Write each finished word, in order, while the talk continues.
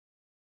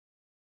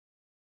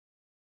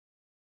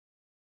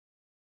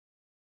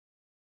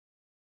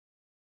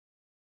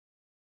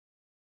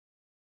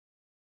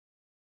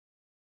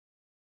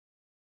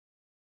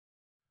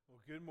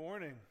Good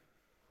morning.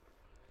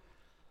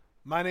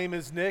 My name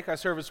is Nick. I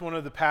serve as one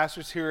of the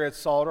pastors here at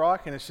Solid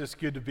Rock, and it's just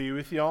good to be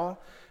with y'all.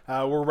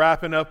 We're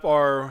wrapping up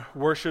our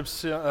worship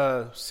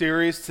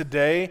series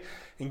today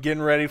and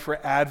getting ready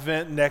for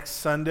Advent next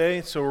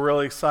Sunday, so we're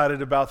really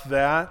excited about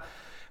that.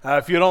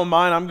 If you don't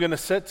mind, I'm going to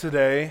sit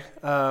today.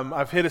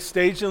 I've hit a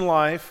stage in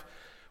life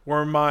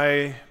where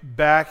my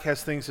back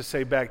has things to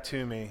say back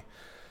to me.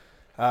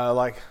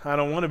 Like, I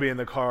don't want to be in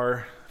the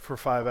car for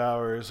 5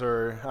 hours,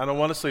 or I don't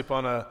want to sleep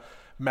on a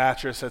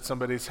mattress at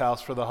somebody's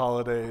house for the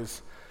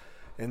holidays.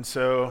 And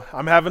so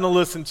I'm having to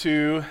listen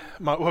to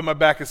what my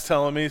back is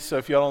telling me. So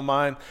if y'all don't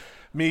mind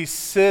me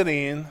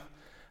sitting,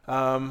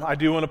 I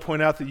do want to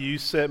point out that you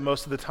sit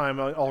most of the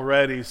time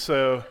already.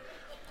 So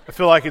I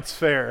feel like it's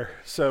fair.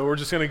 So we're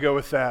just going to go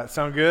with that.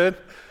 Sound good?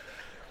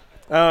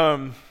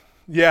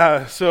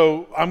 Yeah,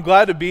 so I'm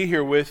glad to be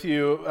here with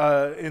you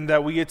in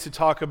that we get to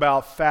talk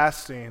about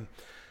fasting.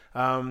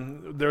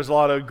 There's a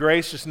lot of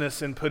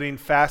graciousness in putting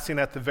fasting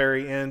at the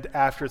very end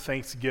after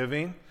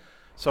Thanksgiving.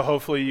 So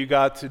hopefully you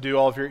got to do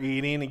all of your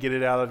eating and get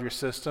it out of your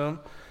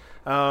system.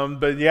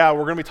 But yeah,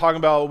 we're going to be talking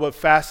about what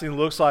fasting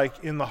looks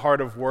like in the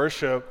heart of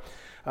worship.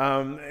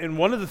 And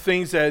one of the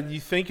things that you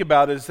think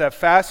about is that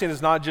fasting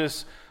is not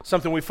just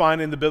something we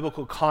find in the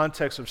biblical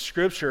context of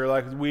Scripture.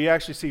 Like, we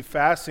actually see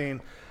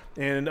fasting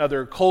in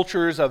other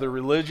cultures, other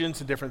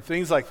religions, and different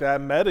things like that.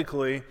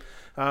 Medically,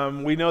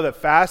 we know that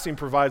fasting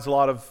provides a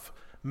lot of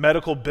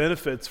medical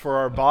benefits for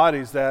our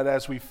bodies, that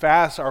as we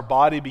fast, our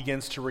body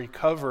begins to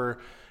recover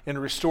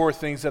and restore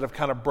things that have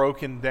kind of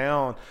broken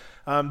down.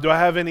 Do I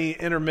have any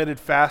intermittent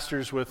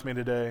fasters with me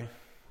today?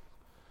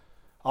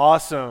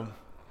 Awesome.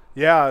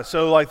 Yeah,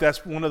 so like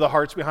that's one of the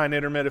hearts behind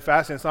intermittent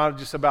fasting. It's not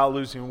just about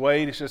losing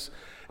weight.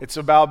 It's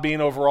about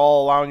being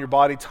overall allowing your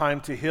body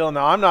time to heal.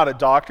 Now, I'm not a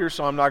doctor,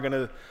 so I'm not going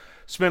to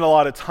spend a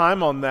lot of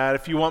time on that.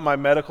 If you want my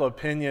medical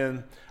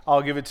opinion,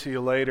 I'll give it to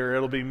you later.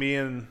 It'll be me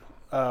and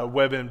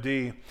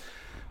WebMD.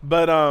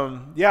 But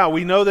yeah,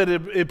 we know that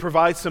it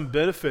provides some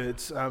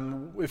benefits.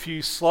 If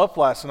you slept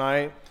last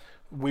night,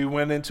 we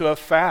went into a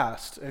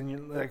fast.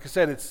 And like I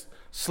said,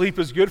 sleep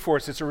is good for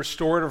us. It's a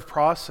restorative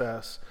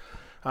process.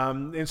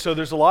 And so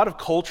there's a lot of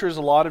cultures,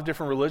 a lot of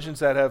different religions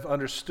that have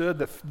understood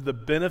the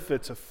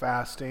benefits of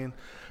fasting.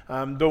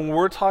 But when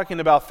we're talking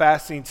about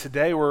fasting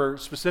today, we're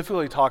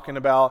specifically talking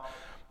about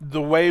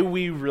the way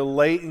we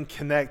relate and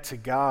connect to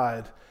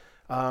God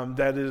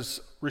that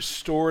is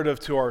restorative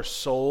to our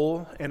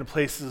soul and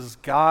places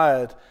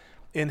God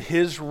in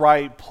His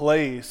right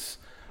place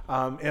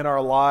in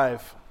our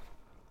life.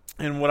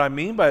 And what I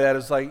mean by that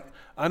is, like,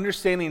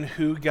 understanding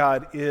who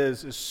God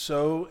is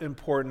so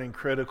important and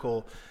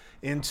critical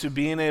into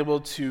being able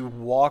to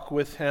walk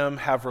with Him,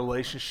 have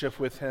relationship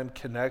with Him,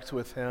 connect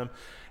with Him,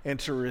 and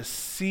to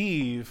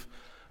receive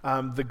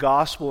the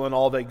gospel and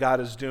all that God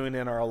is doing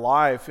in our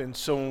life. And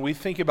so when we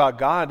think about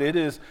God, it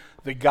is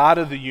the God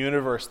of the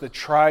universe, the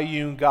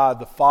triune God,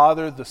 the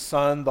Father, the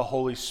Son, the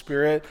Holy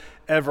Spirit,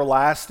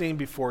 everlasting,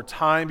 before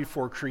time,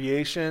 before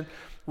creation.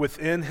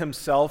 Within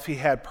Himself, He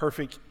had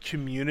perfect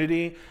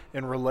community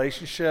and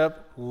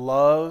relationship,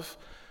 love,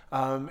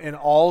 and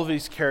all of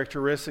these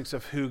characteristics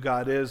of who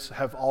God is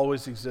have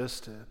always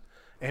existed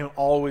and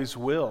always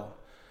will.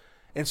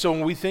 And so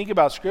when we think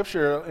about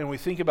Scripture and we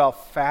think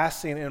about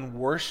fasting and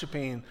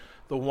worshiping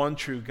the one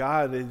true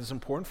God, it is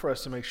important for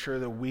us to make sure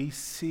that we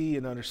see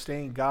and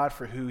understand God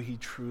for who He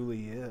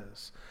truly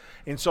is.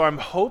 And so I'm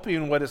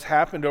hoping what has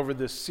happened over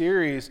this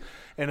series,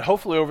 and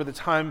hopefully over the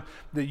time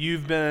that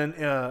you've been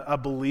a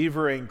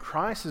believer in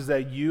Christ, is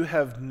that you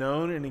have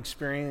known and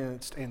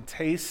experienced and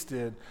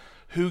tasted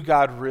who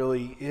God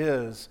really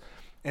is,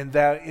 and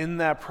that in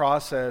that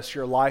process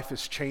your life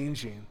is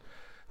changing.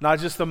 Not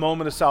just the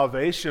moment of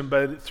salvation,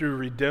 but through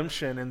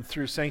redemption and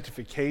through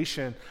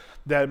sanctification,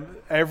 that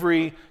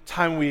every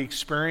time we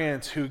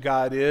experience who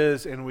God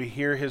is and we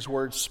hear His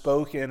word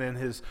spoken and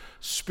His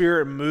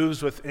Spirit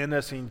moves within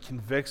us and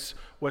convicts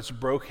what's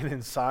broken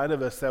inside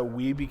of us, that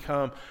we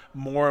become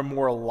more and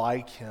more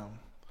like Him.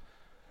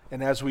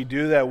 And as we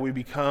do that, we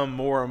become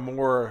more and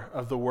more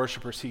of the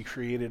worshipers He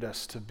created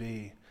us to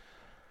be.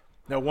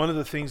 Now, one of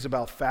the things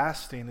about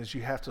fasting is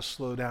you have to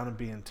slow down and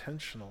be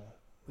intentional.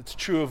 It's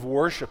true of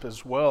worship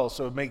as well,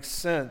 so it makes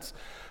sense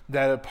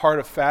that a part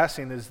of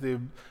fasting is the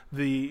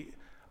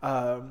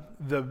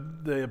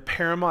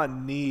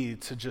paramount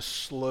need to just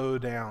slow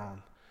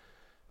down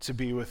to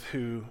be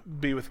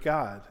with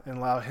God and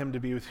allow Him to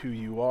be with who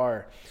you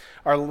are.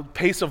 Our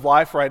pace of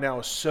life right now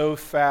is so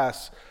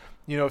fast.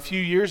 You know, a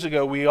few years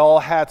ago, we all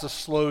had to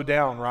slow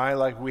down, right?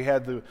 Like, we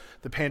had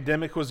the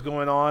pandemic was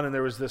going on, and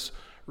there was this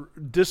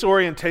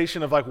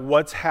disorientation of like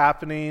what's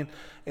happening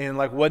and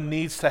like what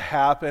needs to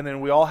happen,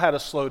 and we all had to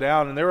slow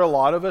down. And there were a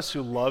lot of us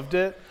who loved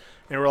it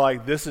and were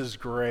like, this is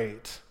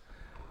great.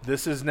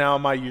 This is now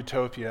my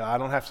utopia. I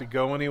don't have to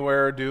go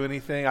anywhere or do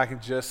anything. I can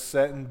just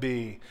sit and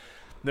be.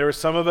 There were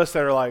some of us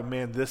that are like,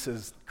 man, this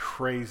is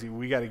crazy.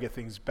 We got to get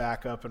things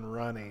back up and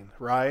running,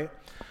 right?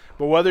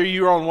 But whether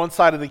you're on one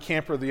side of the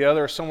camp or the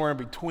other, or somewhere in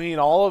between,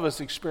 all of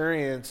us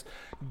experienced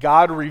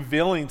God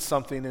revealing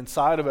something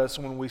inside of us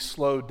when we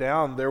slowed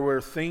down. There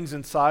were things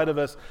inside of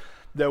us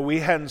that we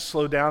hadn't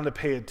slowed down to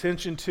pay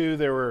attention to.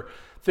 There were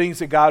things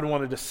that God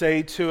wanted to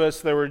say to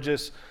us. There were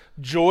just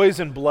joys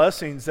and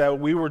blessings that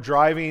we were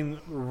driving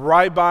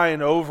right by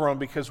and over them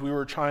because we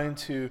were trying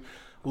to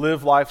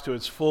live life to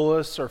its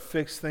fullest or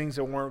fix things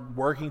that weren't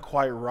working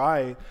quite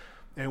right,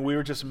 and we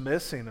were just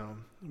missing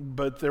them.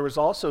 But there was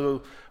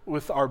also,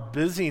 with our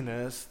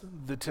busyness,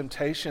 the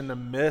temptation to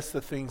miss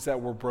the things that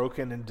were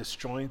broken and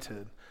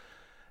disjointed.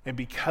 And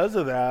because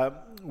of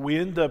that, we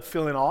end up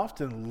feeling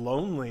often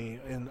lonely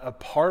and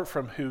apart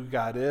from who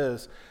God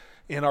is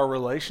in our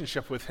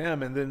relationship with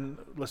Him. And then,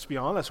 let's be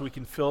honest, we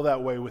can feel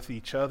that way with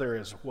each other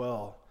as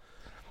well.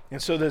 And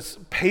so this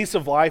pace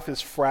of life is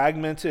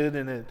fragmented,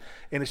 and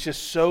it's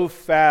just so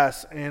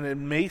fast, and it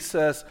makes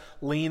us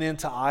lean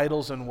into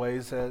idols in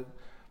ways that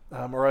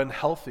are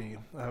unhealthy.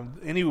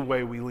 Any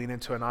way we lean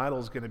into an idol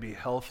is going to be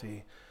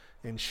healthy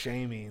and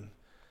shaming,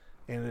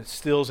 and it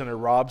steals and it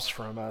robs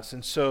from us.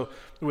 And so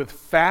with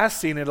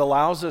fasting, it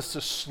allows us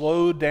to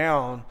slow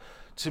down,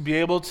 to be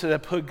able to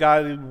put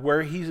God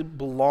where He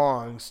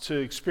belongs, to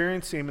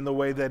experience Him in the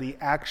way that He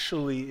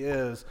actually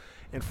is,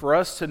 and for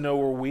us to know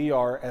where we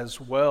are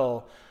as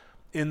well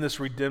in this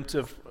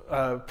redemptive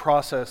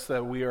process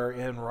that we are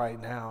in right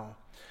now.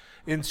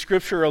 In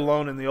Scripture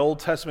alone, in the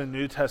Old Testament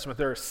and New Testament,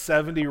 there are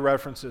 70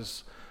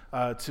 references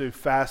to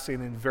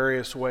fasting in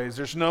various ways.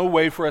 There's no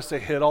way for us to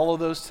hit all of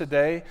those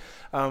today,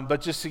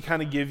 but just to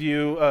kind of give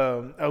you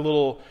a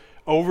little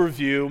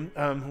overview,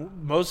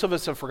 most of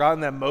us have forgotten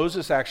that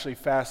Moses actually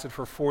fasted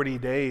for 40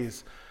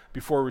 days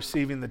before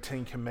receiving the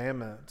Ten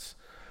Commandments.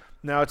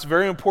 Now, it's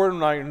very important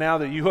right now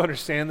that you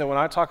understand that when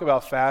I talk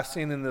about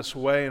fasting in this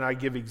way and I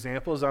give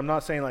examples, I'm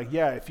not saying like,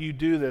 yeah, if you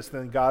do this,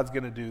 then God's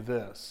going to do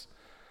this.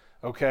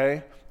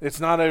 Okay? It's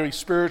not a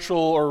spiritual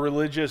or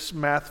religious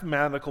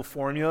mathematical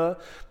formula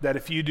that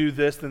if you do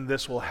this, then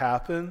this will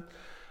happen.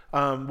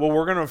 What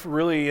we're going to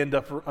really end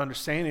up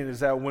understanding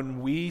is that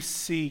when we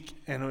seek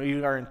and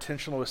we are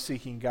intentional with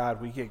seeking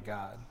God, we get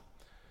God.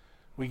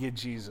 We get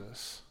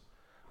Jesus.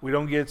 We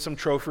don't get some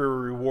trophy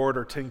or reward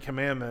or 10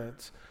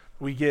 commandments.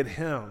 We get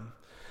Him.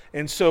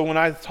 And so when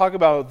I talk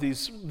about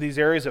these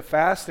areas of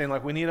fasting,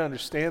 like we need to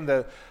understand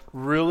that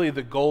really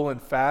the goal in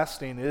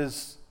fasting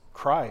is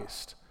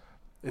Christ.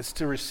 It's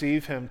to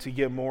receive Him, to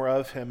get more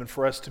of Him, and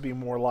for us to be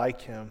more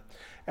like Him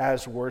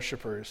as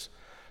worshipers.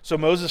 So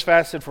Moses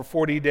fasted for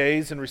 40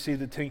 days and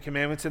received the 10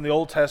 Commandments. In the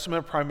Old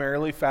Testament,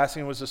 primarily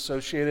fasting was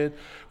associated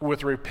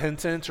with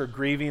repentance or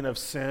grieving of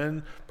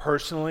sin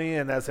personally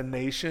and as a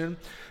nation.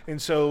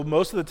 And so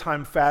most of the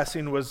time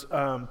fasting was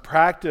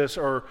practiced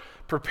or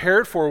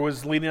prepared for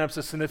was leading up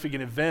to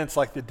significant events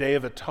like the Day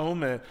of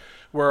Atonement,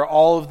 where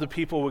all of the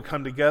people would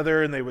come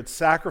together and they would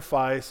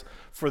sacrifice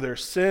for their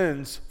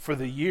sins for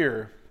the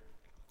year.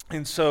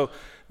 And so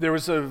there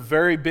was a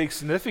very big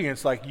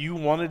significance, like you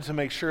wanted to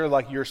make sure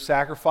like your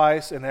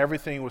sacrifice and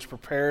everything was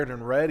prepared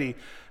and ready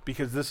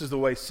because this is the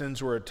way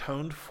sins were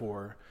atoned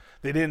for.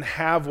 They didn't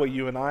have what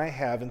you and I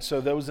have, and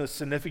so that was a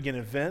significant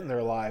event in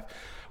their life.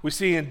 We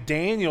see in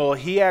Daniel,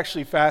 he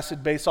actually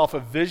fasted based off a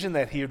vision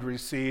that he had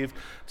received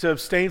to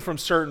abstain from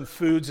certain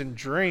foods and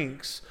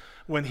drinks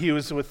when he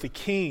was with the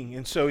king.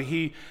 And so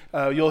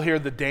you'll hear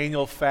the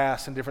Daniel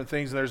fast and different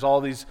things, and there's all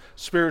these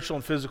spiritual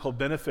and physical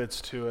benefits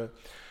to it.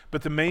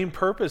 But the main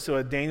purpose of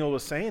what Daniel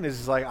was saying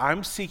is like,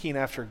 I'm seeking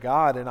after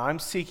God, and I'm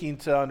seeking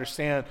to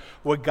understand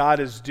what God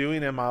is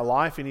doing in my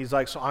life. And he's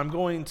like, so I'm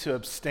going to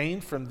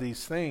abstain from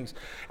these things.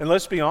 And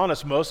let's be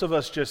honest, most of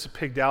us just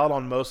picked out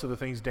on most of the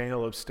things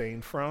Daniel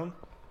abstained from,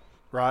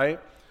 right?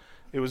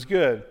 It was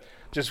good.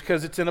 Just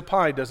because it's in a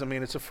pie doesn't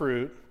mean it's a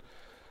fruit,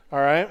 all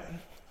right?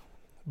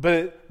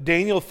 But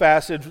Daniel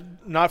fasted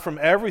not from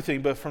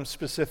everything, but from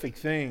specific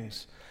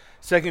things.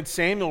 2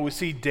 Samuel, we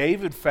see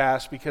David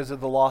fast because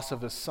of the loss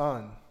of his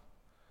son.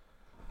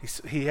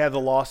 He had the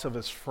loss of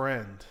his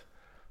friend.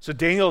 So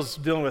Daniel's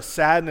dealing with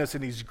sadness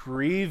and he's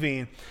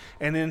grieving.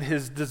 And in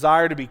his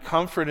desire to be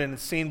comforted and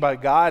seen by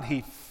God,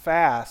 he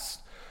fasts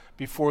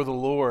before the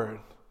Lord.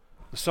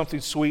 There's something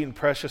sweet and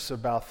precious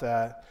about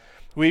that.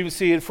 We even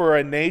see it for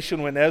a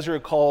nation when Ezra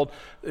called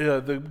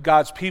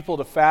God's people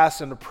to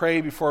fast and to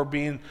pray before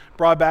being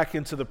brought back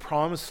into the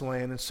promised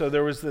land. And so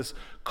there was this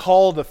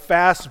call to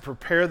fast and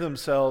prepare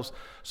themselves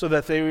so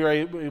that they were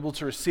able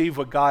to receive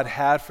what God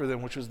had for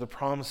them, which was the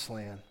promised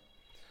land.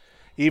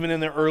 Even in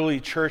the early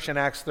church in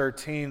Acts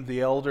 13,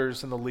 the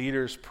elders and the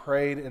leaders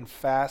prayed and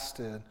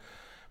fasted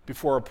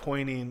before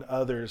appointing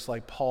others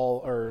like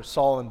Paul or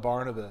Saul and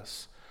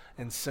Barnabas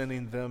and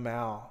sending them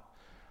out.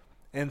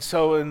 And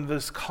so in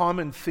this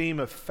common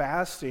theme of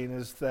fasting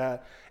is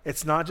that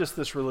it's not just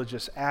this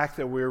religious act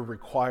that we're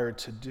required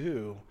to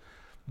do,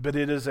 but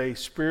it is a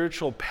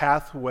spiritual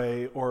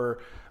pathway or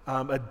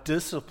a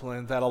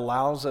discipline that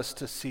allows us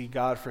to see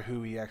God for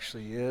who He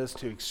actually is,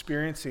 to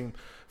experience Him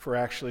for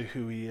actually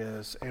who He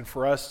is, and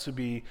for us to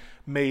be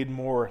made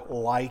more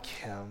like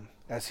Him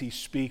as He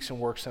speaks and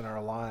works in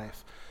our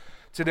life.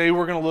 Today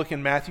we're going to look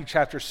in Matthew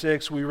chapter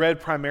 6. We read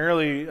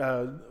primarily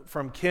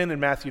from Ken in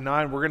Matthew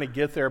 9. We're going to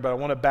get there, but I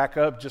want to back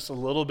up just a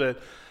little bit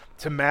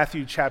to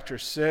Matthew chapter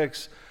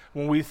 6.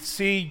 When we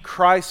see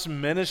Christ's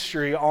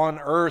ministry on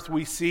earth,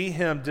 we see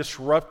him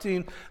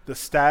disrupting the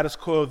status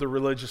quo of the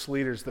religious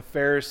leaders, the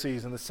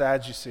Pharisees and the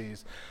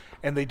Sadducees,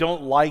 and they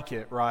don't like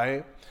it,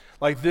 right?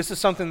 Like, this is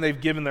something they've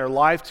given their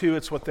life to.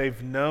 It's what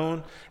they've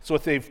known. It's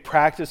what they've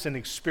practiced and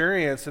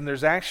experienced. And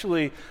there's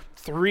actually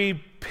 3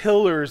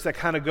 pillars that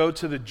kind of go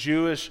to the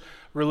Jewish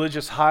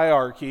religious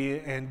hierarchy.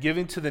 And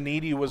giving to the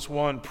needy was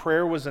one.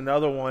 Prayer was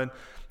another one.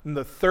 And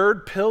the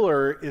third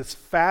pillar is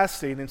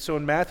fasting. And so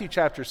in Matthew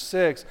chapter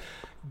 6,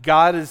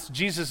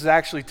 Jesus is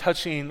actually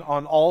touching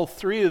on all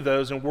 3 of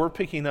those. And we're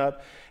picking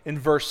up in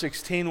verse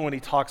 16 when he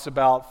talks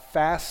about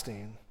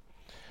fasting.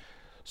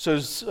 So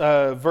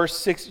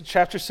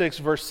chapter 6,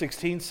 verse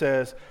 16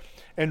 says,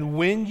 "And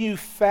when you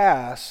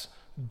fast,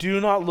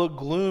 do not look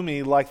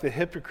gloomy like the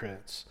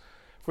hypocrites,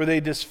 for they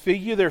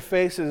disfigure their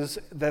faces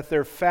that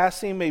their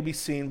fasting may be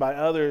seen by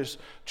others.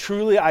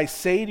 Truly I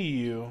say to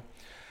you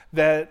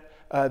that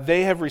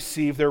they have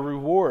received their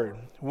reward.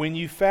 When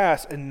you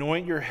fast,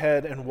 anoint your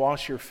head and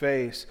wash your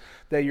face,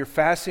 that your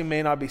fasting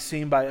may not be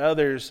seen by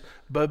others,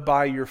 but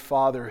by your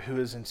Father who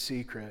is in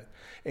secret.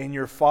 And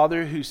your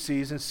Father who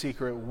sees in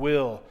secret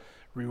will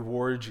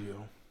reward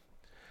you."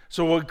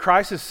 So what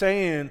Christ is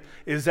saying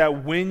is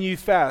that when you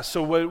fast,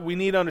 so what we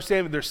need to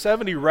understand, there's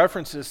 70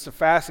 references to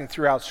fasting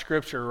throughout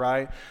Scripture,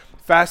 right?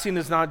 Fasting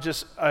is not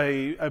just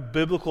a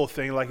biblical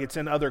thing, like it's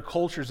in other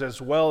cultures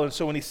as well. And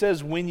so when he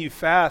says when you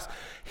fast,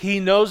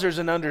 he knows there's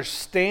an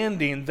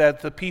understanding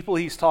that the people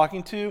he's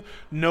talking to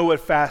know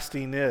what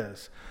fasting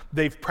is.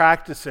 They've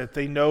practiced it.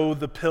 They know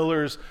the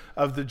pillars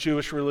of the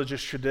Jewish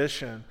religious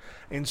tradition.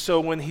 And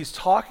so when he's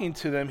talking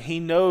to them, he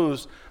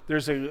knows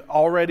there's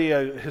already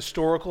a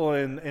historical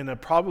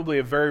and probably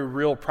a very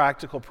real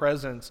practical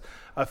presence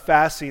of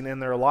fasting in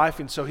their life.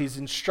 And so he's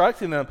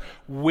instructing them,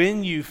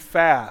 when you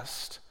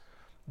fast,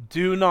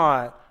 do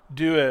not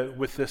do it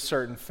with this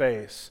certain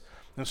face.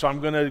 And so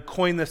I'm going to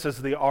coin this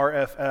as the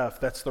RFF.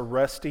 That's the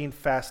resting,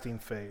 fasting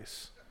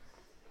face.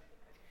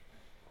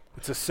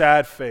 It's a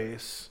sad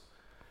face.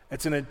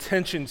 It's an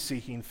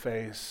attention-seeking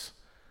face.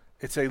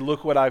 It's a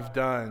look what I've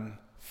done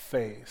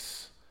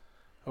face.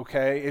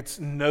 Okay? It's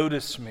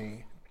notice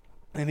me.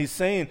 And he's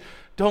saying,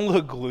 don't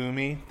look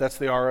gloomy. That's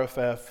the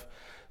RFF.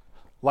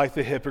 Like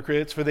the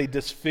hypocrites, for they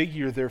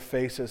disfigure their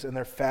faces, and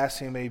their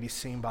fasting may be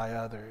seen by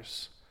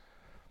others.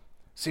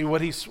 See,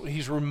 what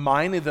he's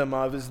reminding them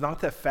of is not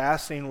that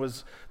fasting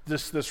was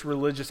this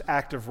religious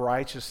act of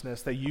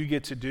righteousness that you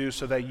get to do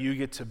so that you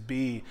get to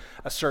be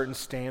a certain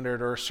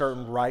standard or a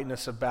certain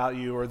rightness about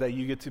you, or that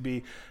you get to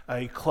be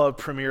a club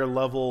premier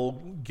level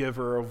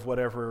giver of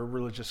whatever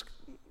religious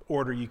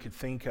order you could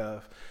think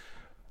of.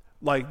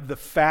 Like the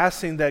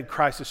fasting that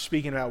Christ is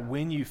speaking about,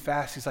 when you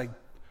fast, he's like,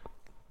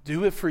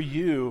 do it for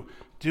you.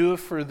 Do it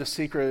for the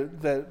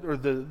secret that, or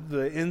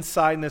the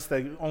insideness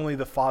that only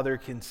the Father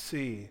can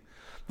see.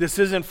 This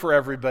isn't for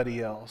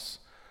everybody else.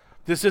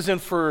 This isn't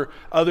for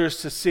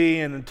others to see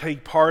and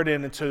take part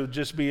in and to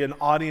just be an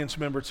audience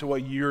member to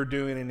what you're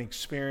doing and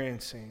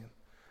experiencing.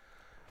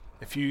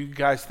 If you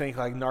guys think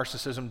like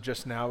narcissism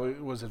just now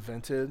was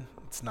invented,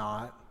 it's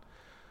not.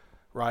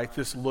 Right?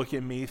 This look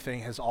at me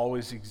thing has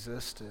always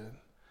existed.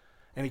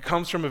 And it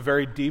comes from a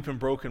very deep and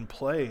broken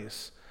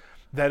place.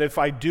 That if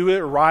I do it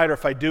right, or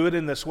if I do it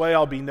in this way,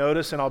 I'll be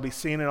noticed and I'll be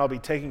seen and I'll be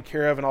taken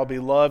care of and I'll be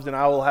loved and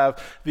I will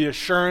have the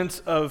assurance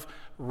of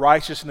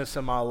righteousness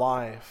in my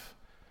life.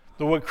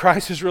 But what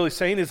Christ is really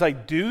saying is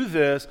like, do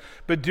this,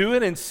 but do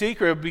it in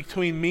secret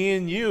between me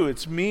and you.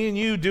 It's me and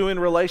you doing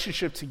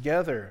relationship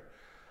together.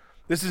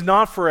 This is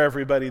not for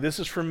everybody. This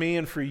is for me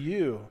and for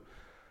you.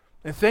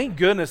 And thank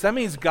goodness, that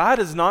means God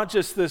is not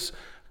just this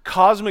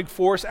cosmic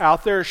force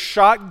out there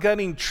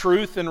shotgunning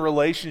truth and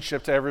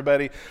relationship to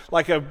everybody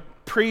like a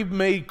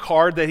pre-made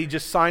card that he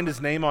just signed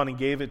his name on and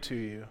gave it to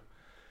you.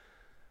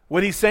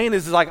 What he's saying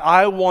is like,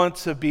 I want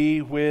to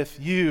be with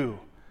you.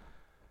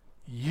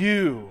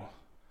 You.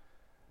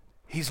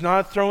 He's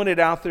not throwing it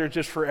out there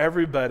just for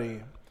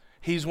everybody.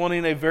 He's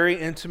wanting a very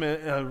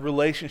intimate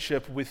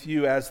relationship with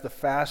you as the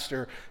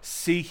faster,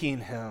 seeking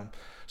him.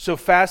 So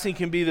fasting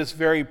can be this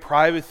very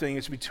private thing.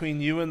 It's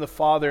between you and the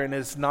Father, and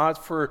it's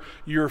not for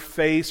your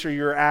face or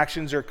your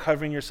actions or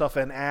covering yourself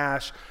in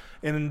ash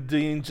and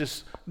being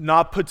just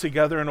not put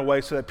together in a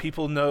way so that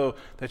people know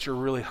that you're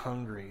really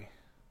hungry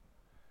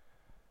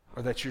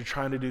or that you're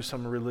trying to do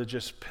some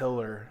religious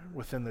pillar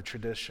within the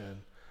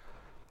tradition.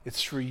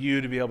 It's for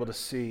you to be able to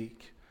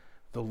seek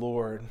the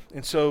Lord.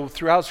 And so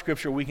throughout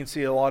Scripture, we can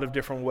see a lot of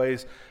different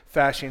ways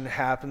fasting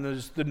happen.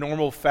 There's the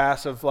normal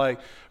fast of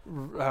like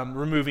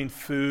removing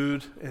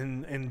food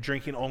and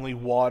drinking only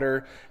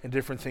water and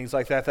different things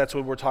like that. That's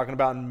what we're talking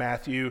about in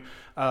Matthew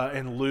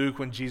and Luke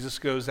when Jesus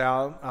goes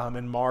out.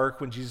 In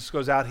Mark, when Jesus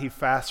goes out, he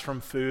fasts from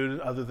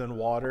food other than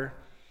water.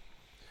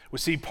 We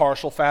see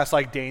partial fast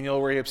like Daniel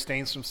where he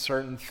abstains from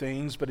certain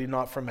things, but he's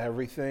not from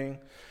everything.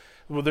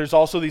 Well, there's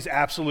also these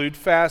absolute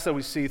fasts that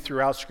we see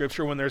throughout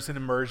Scripture when there's an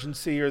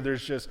emergency or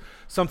there's just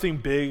something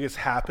big is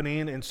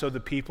happening. And so the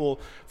people,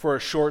 for a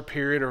short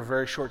period or a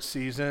very short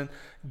season,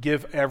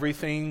 give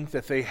everything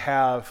that they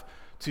have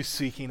to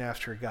seeking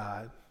after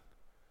God.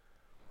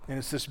 And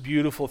it's this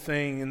beautiful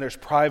thing. And there's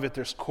private,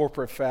 there's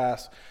corporate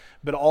fast.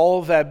 But all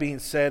of that being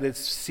said, it's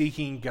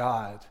seeking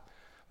God.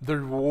 The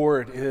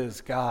reward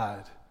is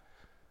God.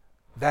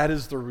 That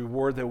is the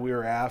reward that we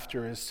are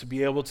after, is to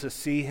be able to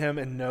see him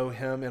and know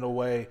him in a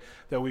way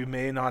that we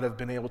may not have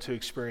been able to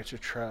experience or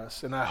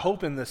trust. And I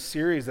hope in this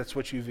series that's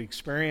what you've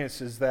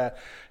experienced, is that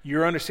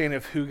your understanding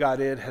of who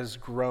God is has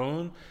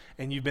grown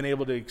and you've been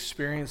able to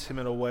experience him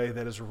in a way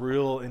that is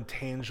real and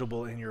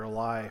tangible in your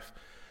life.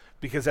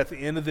 Because at the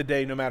end of the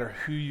day, no matter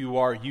who you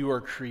are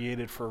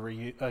created for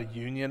a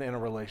union and a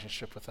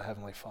relationship with the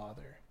Heavenly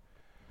Father.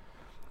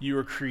 You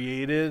are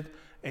created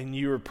and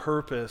you are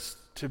purposed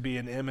to be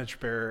an image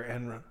bearer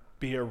and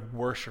be a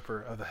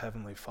worshiper of the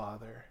Heavenly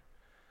Father.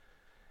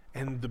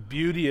 And the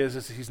beauty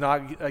is he's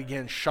not,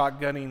 again,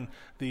 shotgunning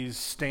these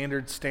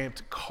standard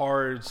stamped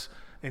cards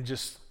and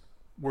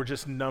we're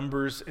just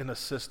numbers in a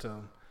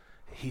system.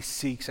 He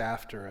seeks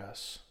after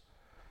us.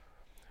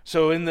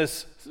 So in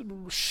this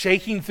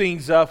shaking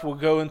things up, we'll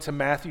go into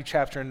Matthew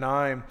chapter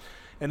 9.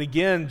 And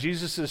again,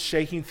 Jesus is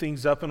shaking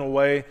things up in a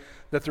way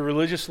that the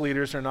religious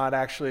leaders are not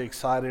actually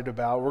excited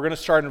about. We're going to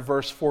start in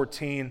verse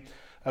 14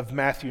 of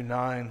Matthew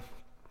 9.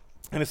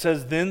 And it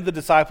says, "Then the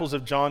disciples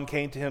of John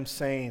came to him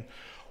saying,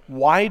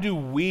 'Why do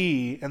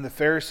we and the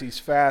Pharisees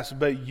fast,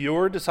 but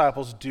your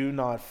disciples do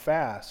not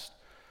fast?'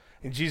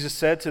 And Jesus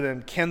said to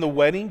them, 'Can the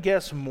wedding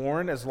guests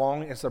mourn as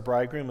long as the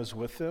bridegroom is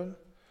with them?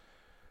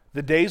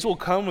 The days will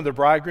come when the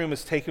bridegroom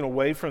is taken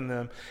away from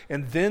them,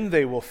 and then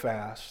they will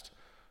fast.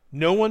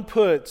 No one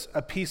puts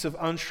a piece of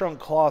unshrunk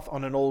cloth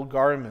on an old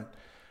garment,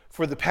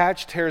 for the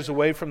patch tears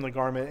away from the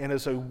garment, and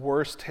a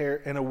worse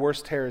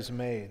tear is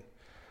made.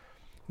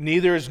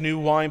 Neither is new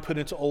wine put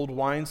into old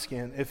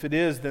wineskin. If it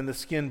is, then the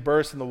skin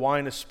bursts and the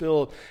wine is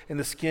spilled, and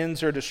the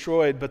skins are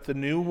destroyed. But the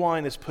new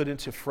wine is put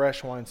into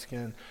fresh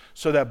wineskin,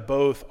 so that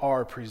both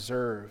are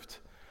preserved.'"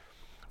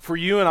 For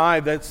you and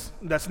I, that's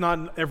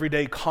not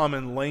everyday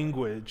common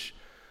language.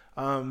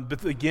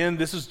 But again,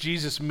 this is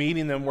Jesus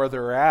meeting them where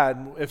they're at.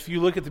 If you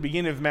look at the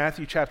beginning of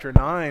Matthew chapter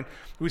 9,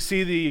 we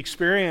see the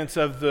experience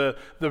of the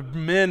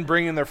men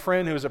bringing their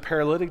friend who is a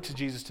paralytic to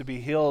Jesus to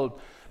be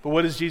healed. But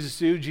what does Jesus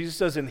do? Jesus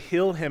doesn't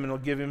heal him and he'll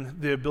give him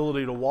the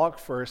ability to walk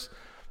first.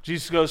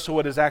 Jesus goes to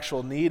what his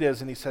actual need is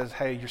and he says,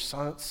 "Hey, your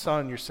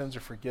son, your sins are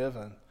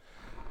forgiven."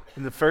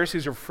 And the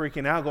Pharisees are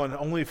freaking out, going,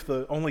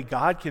 only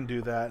God can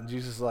do that. And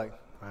Jesus is like,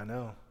 I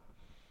know.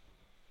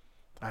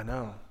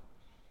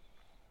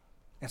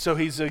 And so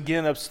he's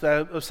again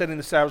upsetting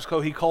the status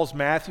quo. He calls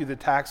Matthew the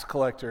tax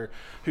collector,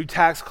 who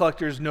tax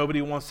collectors nobody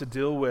wants to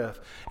deal with.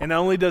 And not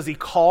only does he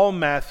call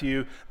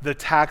Matthew the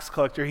tax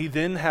collector, he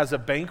then has a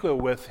banquet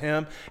with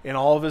him and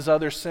all of his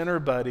other sinner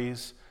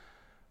buddies.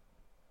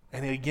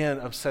 And he again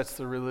upsets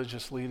the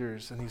religious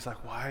leaders. And he's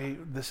like, why?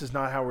 This is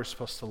not how we're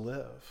supposed to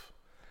live.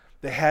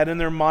 They had in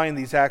their mind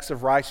these acts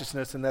of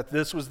righteousness, and that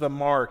this was the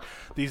mark,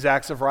 these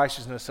acts of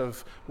righteousness,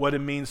 of what it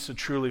means to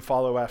truly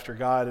follow after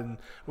God. And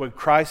what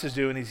Christ is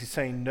doing is he's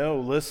saying, no,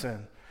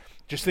 listen.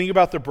 Just think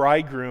about the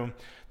bridegroom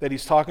that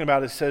he's talking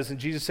about. It says, and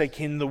Jesus said,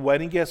 "Can the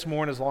wedding guests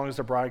mourn as long as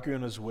the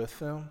bridegroom is with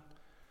them?"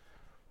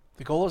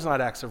 The goal is not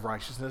acts of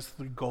righteousness.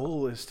 The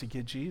goal is to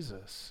get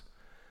Jesus.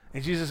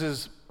 And Jesus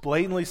is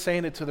blatantly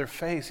saying it to their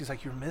face. He's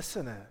like, you're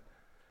missing it.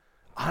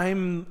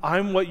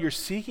 I'm what you're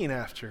seeking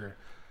after.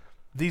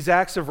 These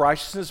acts of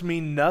righteousness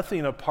mean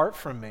nothing apart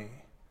from me.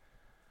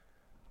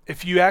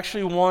 If you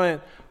actually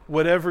want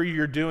whatever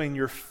you're doing,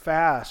 your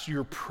fast,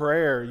 your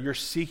prayer, your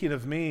seeking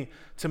of me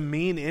to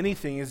mean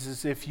anything, is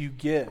as if you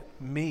get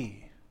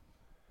me.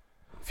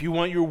 If you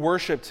want your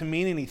worship to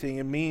mean anything,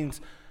 it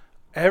means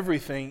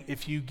everything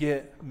if you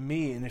get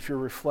me and if you're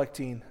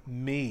reflecting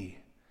me.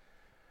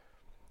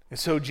 And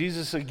so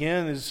Jesus,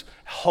 again, is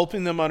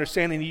helping them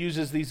understand, and he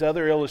uses these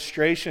other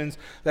illustrations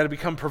that have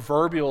become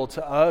proverbial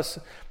to us.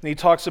 And he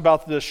talks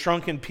about the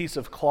shrunken piece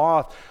of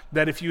cloth,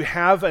 that if you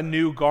have a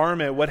new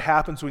garment, what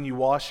happens when you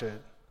wash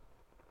it?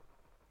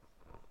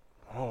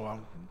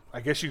 I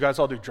guess you guys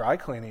all do dry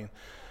cleaning.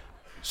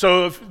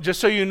 So just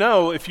so you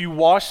know, if you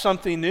wash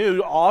something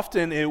new,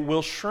 often it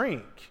will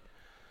shrink.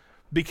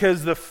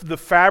 Because the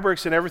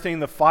fabrics and everything,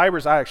 the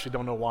fibers, I actually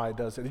don't know why it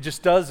does it. It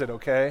just does it,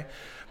 okay?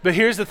 But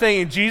here's the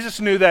thing, and Jesus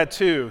knew that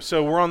too,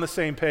 so we're on the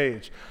same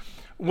page.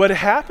 What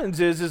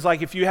happens is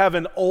like if you have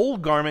an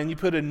old garment and you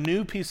put a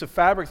new piece of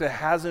fabric that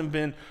hasn't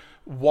been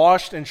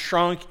washed and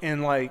shrunk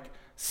and like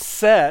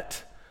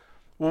set,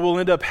 what will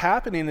end up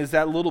happening is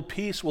that little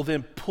piece will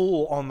then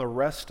pull on the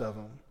rest of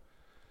them.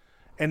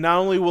 And not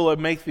only will it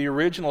make the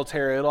original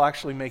tear, it'll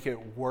actually make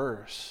it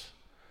worse.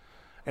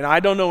 And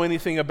I don't know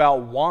anything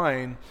about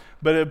wine,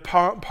 but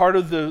part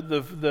of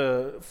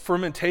the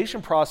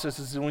fermentation process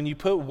is when you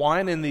put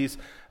wine in these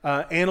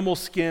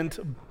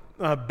animal-skinned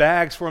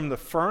bags for them to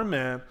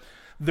ferment,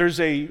 there's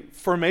a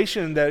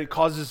formation that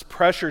causes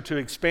pressure to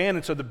expand,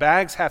 and so the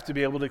bags have to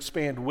be able to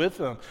expand with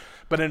them.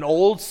 But an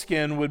old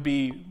skin would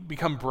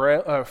become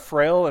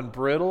frail and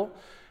brittle.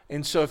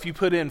 And so if you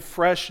put in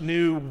fresh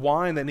new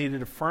wine that needed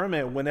to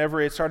ferment,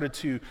 whenever it started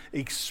to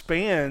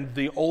expand,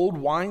 the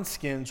old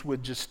wineskins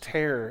would just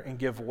tear and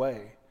give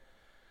way.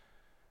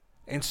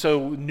 And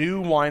so new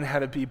wine had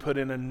to be put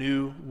in a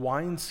new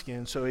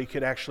wineskin so it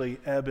could actually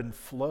ebb and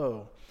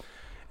flow.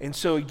 And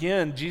so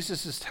again,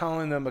 Jesus is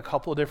telling them a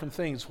couple of different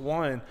things.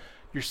 One,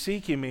 you're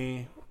seeking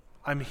me,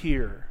 I'm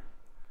here.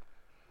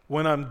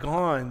 When I'm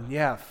gone,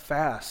 yeah,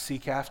 fast,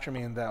 seek after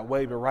me in that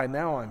way, but right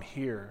now I'm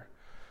here.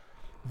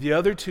 The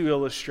other two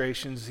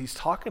illustrations, he's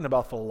talking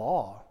about the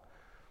law.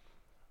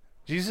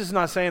 Jesus is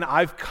not saying,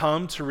 I've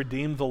come to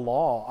redeem the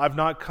law. I've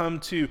not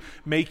come to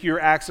make your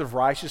acts of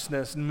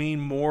righteousness mean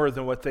more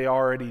than what they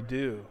already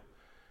do.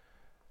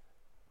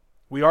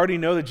 We already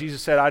know that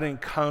Jesus said, I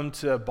didn't come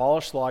to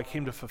abolish the law, I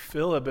came to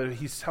fulfill it. But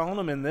he's telling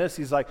them in this,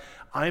 he's like,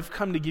 I've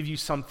come to give you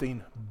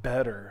something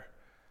better.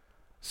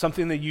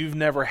 Something that you've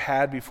never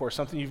had before,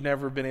 something you've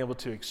never been able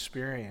to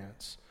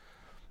experience.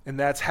 And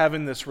that's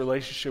having this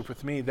relationship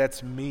with me.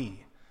 That's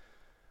me.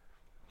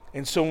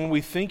 And so when we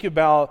think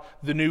about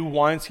the new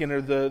wineskin or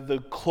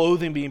the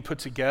clothing being put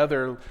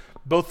together,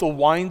 both the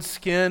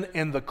wineskin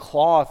and the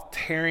cloth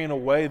tearing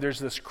away, there's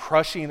this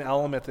crushing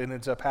element that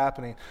ends up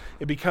happening.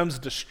 It becomes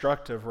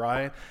destructive,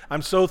 right?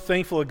 I'm so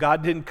thankful that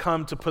God didn't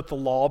come to put the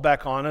law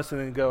back on us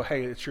and then go,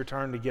 hey, it's your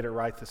turn to get it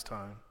right this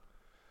time.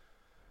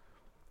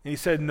 And he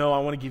said, no, I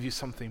want to give you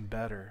something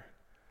better.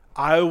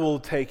 I will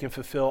take and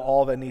fulfill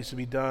all that needs to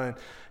be done.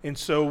 And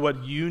so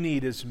what you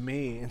need is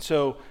me. And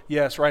so,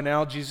 yes, right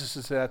now Jesus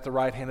is at the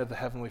right hand of the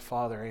Heavenly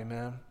Father.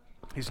 Amen.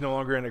 He's no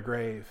longer in a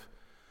grave.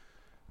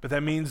 But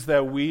that means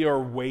that we are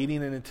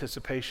waiting in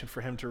anticipation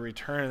for him to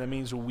return. That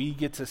means we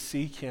get to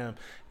seek him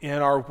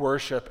in our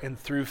worship and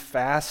through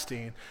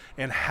fasting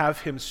and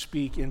have him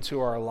speak into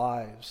our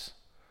lives.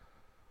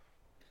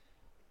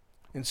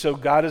 And so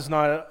God is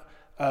not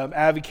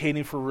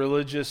advocating for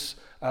religious,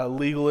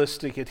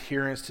 legalistic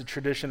adherence to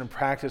tradition and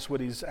practice.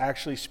 What he's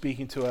actually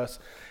speaking to us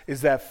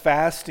is that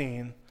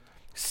fasting,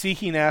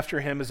 seeking after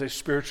him, is a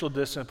spiritual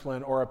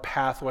discipline or a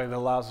pathway that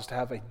allows us to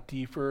have a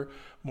deeper,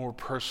 more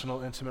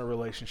personal, intimate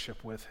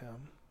relationship with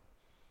him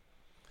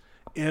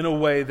in a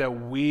way that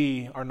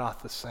we are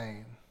not the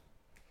same.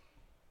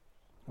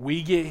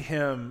 We get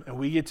him and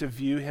we get to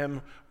view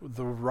him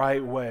the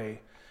right way.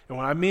 And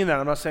when I mean that,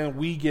 I'm not saying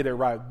we get it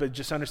right, but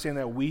just understand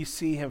that we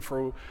see him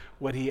for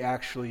what he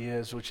actually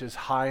is, which is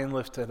high and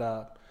lifted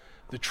up,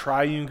 the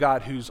triune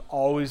God who's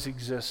always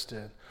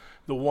existed,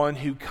 the one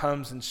who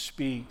comes and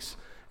speaks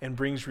and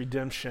brings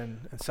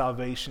redemption and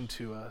salvation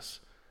to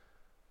us.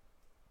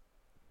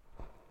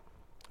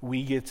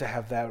 We get to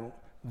have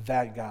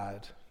that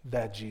God,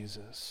 that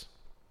Jesus.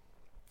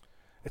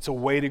 It's a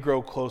way to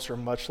grow closer,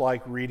 much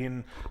like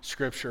reading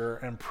scripture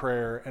and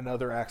prayer and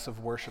other acts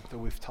of worship that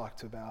we've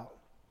talked about.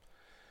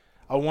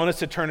 I want us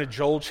to turn to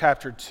Joel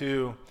chapter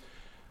 2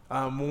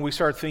 when we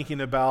start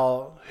thinking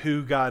about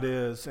who God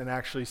is and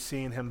actually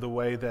seeing him the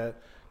way that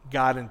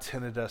God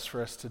intended us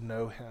for us to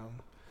know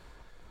him.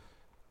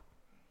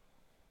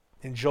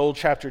 In Joel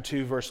chapter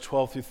 2, verse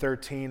 12 through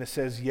 13, it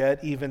says,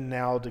 "Yet even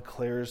now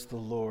declares the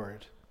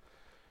Lord,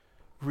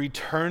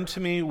 return to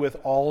me with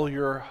all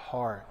your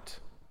heart."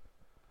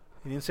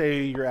 He didn't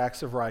say your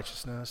acts of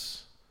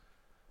righteousness,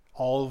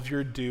 all of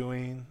your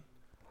doing,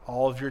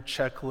 all of your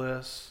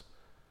checklists,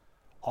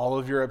 all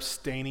of your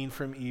abstaining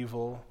from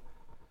evil.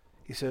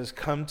 He says,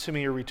 come to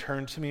me or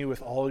return to me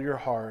with all your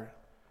heart,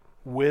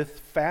 with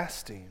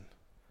fasting,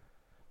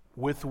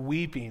 with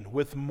weeping,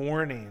 with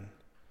mourning,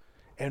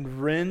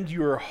 and rend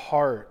your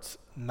hearts,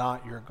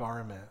 not your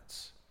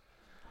garments.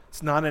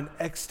 It's not an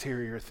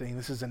exterior thing.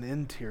 This is an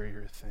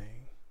interior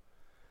thing.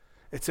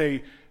 It's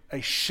a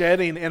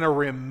shedding and a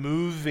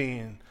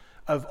removing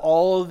of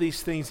all of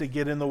these things that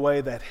get in the way,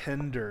 that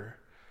hinder.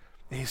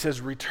 And he says,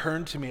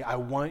 return to me. I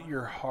want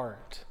your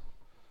heart,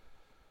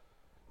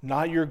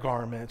 not your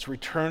garments.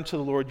 Return to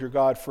the Lord your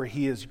God, for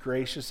he is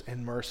gracious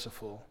and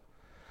merciful.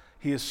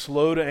 He is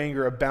slow to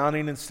anger,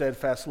 abounding in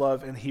steadfast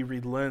love, and he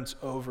relents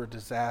over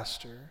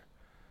disaster.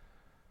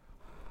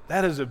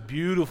 That is a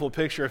beautiful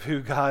picture of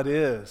who God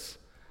is.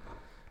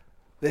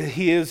 That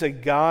he is a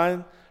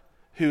God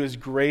who is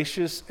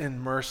gracious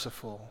and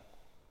merciful.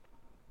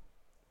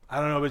 I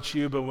don't know about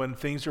you, but when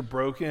things are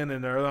broken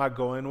and they're not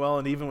going well,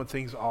 and even when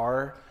things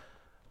are,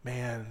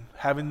 man,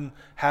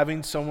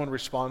 having someone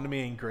respond to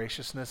me in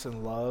graciousness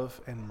and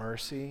love and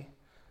mercy,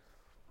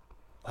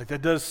 like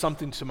that does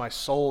something to my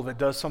soul, that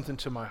does something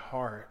to my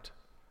heart.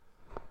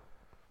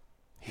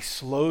 He's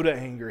slow to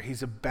anger,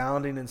 he's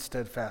abounding in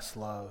steadfast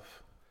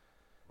love,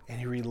 and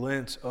he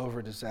relents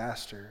over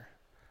disaster.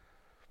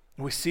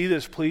 And we see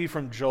this plea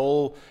from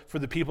Joel for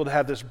the people to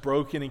have this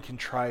broken and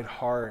contrite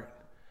heart.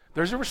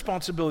 There's a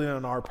responsibility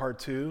on our part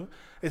too.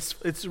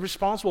 It's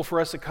responsible for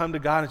us to come to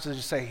God and to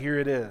just say, here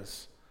it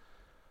is.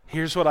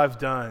 Here's what I've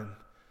done.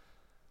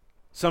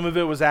 Some of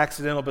it was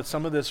accidental, but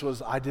some of this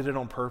was, I did it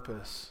on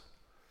purpose.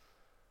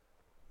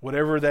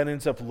 Whatever that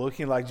ends up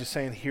looking like, just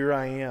saying, here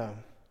I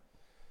am.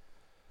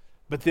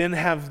 But then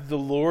have the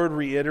Lord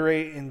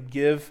reiterate and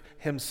give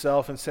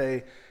himself and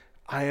say,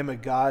 I am a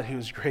God who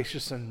is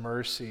gracious in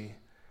mercy,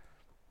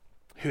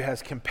 who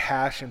has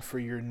compassion for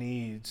your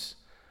needs,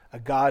 a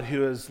God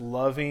who is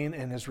loving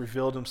and has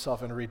revealed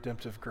himself in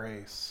redemptive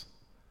grace.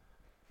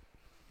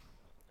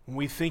 When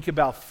we think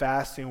about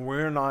fasting,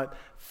 we're not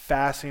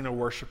fasting or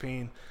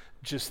worshiping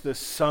just this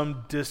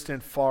some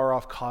distant,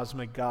 far-off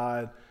cosmic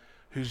God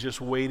who's just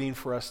waiting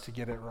for us to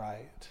get it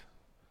right.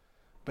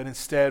 But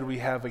instead, we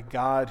have a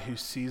God who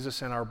sees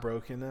us in our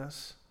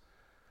brokenness,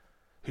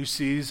 who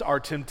sees our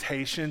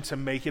temptation to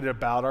make it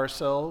about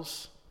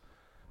ourselves,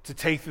 to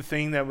take the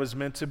thing that was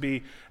meant to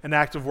be an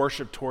act of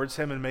worship towards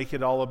him and make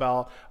it all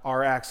about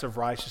our acts of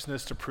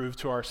righteousness to prove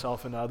to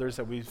ourselves and others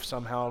that we've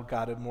somehow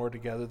got it more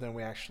together than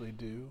we actually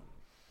do.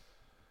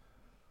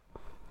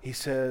 He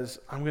says,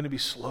 I'm going to be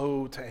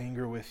slow to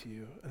anger with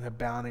you and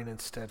abounding in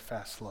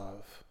steadfast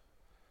love.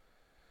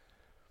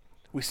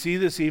 We see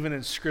this even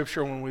in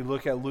Scripture when we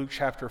look at Luke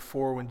chapter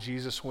 4 when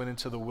Jesus went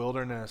into the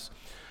wilderness.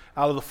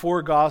 Out of the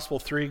 4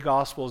 Gospels, 3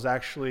 Gospels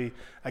actually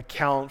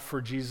account for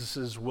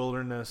Jesus'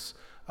 wilderness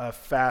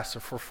fast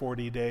for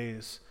 40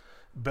 days.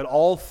 But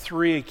all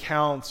 3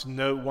 accounts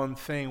note one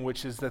thing,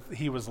 which is that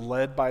he was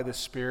led by the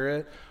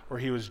Spirit or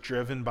he was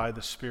driven by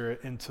the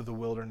Spirit into the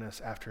wilderness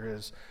after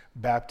his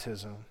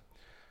baptism.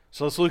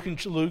 So let's look in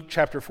Luke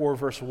chapter 4,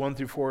 verse 1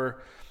 through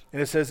 4.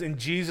 And it says, And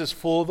Jesus,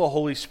 full of the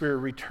Holy Spirit,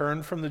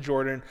 returned from the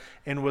Jordan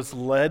and was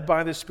led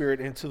by the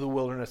Spirit into the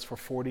wilderness for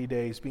 40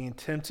 days, being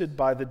tempted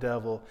by the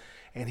devil.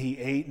 And he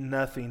ate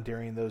nothing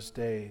during those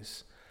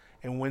days.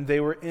 And when they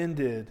were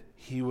ended,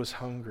 he was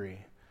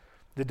hungry.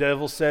 The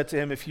devil said to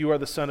him, If you are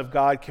the Son of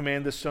God,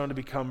 command this stone to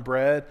become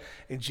bread.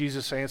 And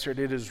Jesus answered,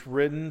 It is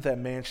written that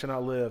man shall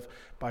not live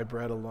by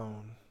bread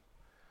alone.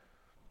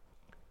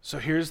 So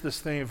here's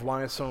this thing of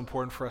why it's so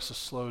important for us to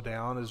slow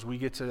down, is we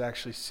get to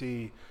actually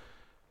see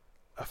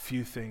a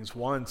few things.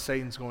 One,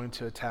 Satan's going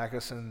to attack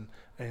us and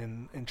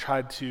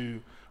try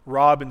to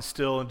rob and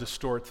steal and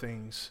distort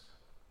things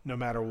no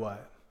matter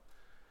what.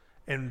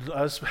 And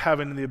us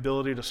having the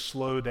ability to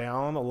slow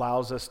down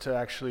allows us to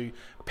actually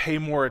pay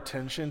more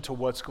attention to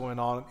what's going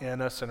on in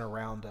us and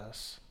around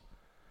us.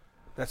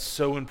 That's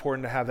so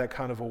important to have that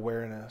kind of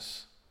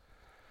awareness.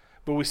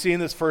 But we see in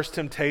this first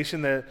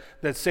temptation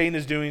that Satan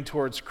is doing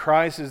towards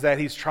Christ is that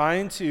he's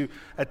trying to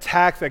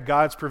attack that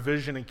God's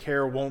provision and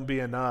care won't be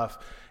enough.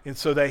 And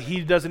so that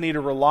he doesn't need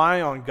to rely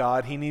on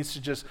God. He needs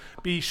to just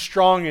be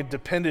strong and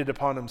dependent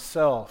upon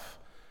himself.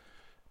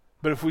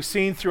 But if we've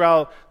seen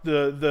throughout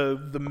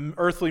the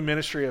earthly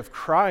ministry of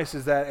Christ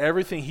is that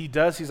everything he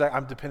does, he's like,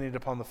 I'm dependent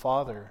upon the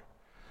Father.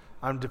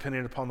 I'm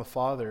dependent upon the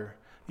Father.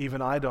 Even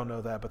I don't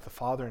know that, but the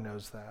Father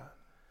knows that.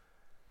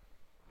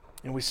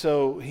 And we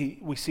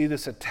see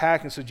this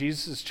attack, and so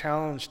Jesus is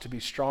challenged to be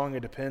strong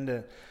and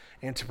dependent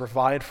and to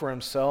provide for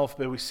himself,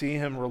 but we see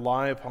him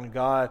rely upon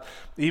God.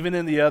 Even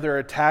in the other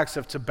attacks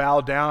of to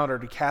bow down or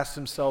to cast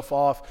himself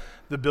off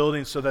the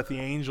building so that the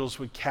angels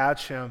would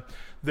catch him,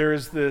 there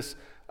is this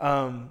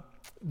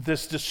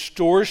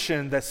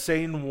distortion that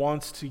Satan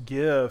wants to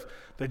give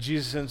that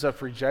Jesus ends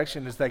up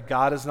rejection, is that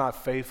God is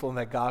not faithful and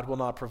that God will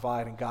not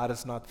provide and God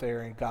is not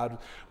there and God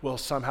will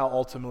somehow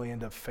ultimately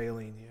end up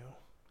failing you.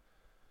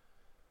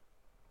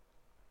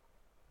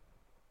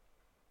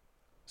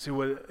 See,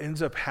 what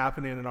ends up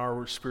happening in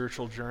our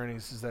spiritual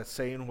journeys is that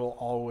Satan will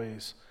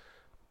always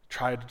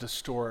try to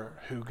distort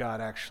who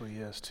God actually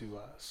is to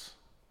us.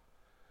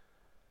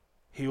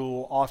 He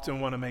will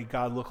often want to make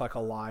God look like a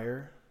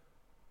liar.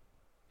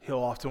 He'll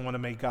often want to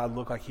make God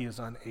look like he is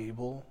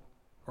unable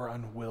or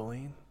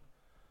unwilling.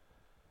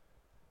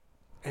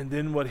 And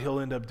then what he'll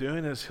end up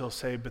doing is he'll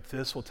say, but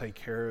this will take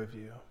care of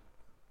you.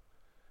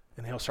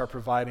 And he'll start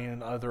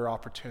providing other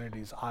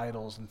opportunities,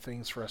 idols, and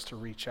things for us to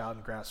reach out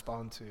and grasp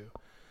onto.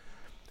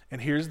 And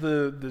here's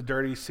the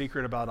dirty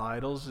secret about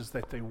idols is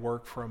that they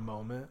work for a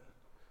moment.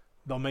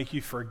 They'll make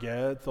you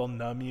forget. They'll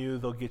numb you.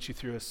 They'll get you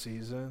through a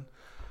season.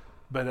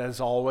 But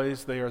as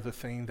always, they are the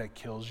thing that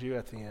kills you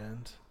at the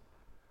end.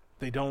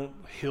 They don't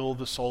heal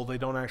the soul. They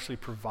don't actually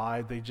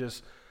provide.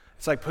 it's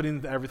like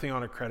putting everything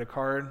on a credit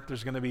card.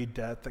 There's going to be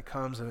debt that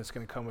comes, and it's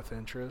going to come with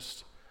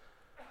interest.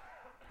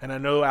 And I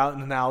know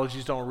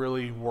analogies don't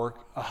really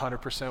work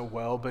 100%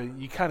 well, but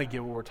you kind of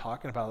get what we're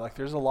talking about. Like,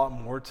 there's a lot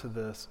more to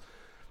this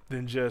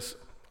than just,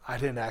 I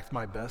didn't act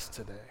my best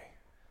today.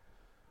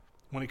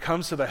 When it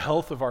comes to the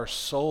health of our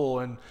soul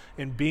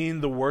and being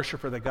the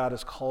worshiper that God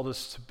has called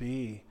us to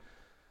be,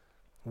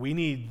 we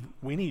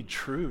need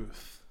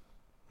truth.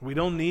 We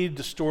don't need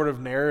distortive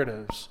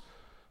narratives.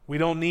 We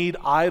don't need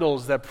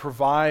idols that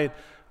provide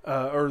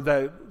or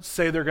that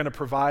say they're going to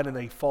provide and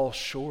they fall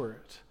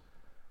short.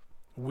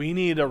 We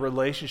need a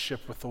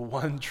relationship with the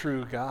one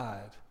true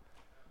God.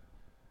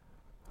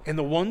 And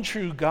the one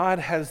true God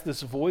has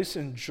this voice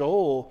in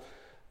Joel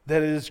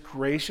that is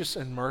gracious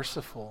and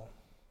merciful.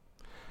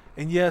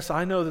 And yes,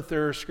 I know that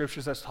there are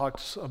scriptures that talk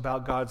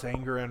about God's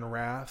anger and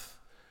wrath.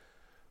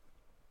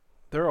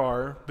 There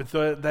are, but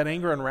that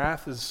anger and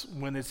wrath is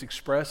when it's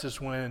expressed is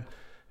when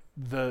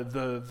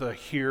the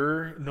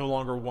hearer no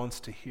longer wants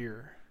to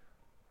hear.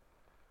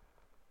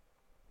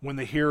 when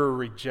the hearer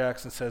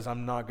rejects and says,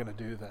 I'm not going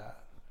to do that.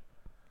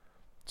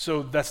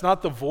 So that's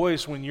not the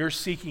voice when you're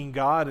seeking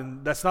God,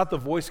 and that's not the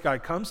voice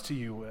God comes to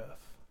you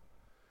with.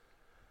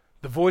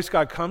 The voice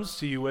God comes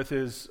to you with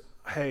is,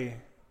 hey,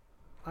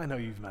 I know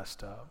you've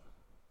messed up.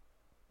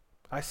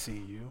 I see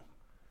you.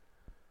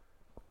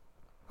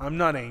 I'm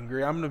not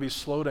angry. I'm going to be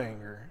slow to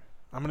anger.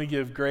 I'm going to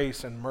give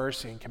grace and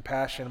mercy and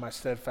compassion and my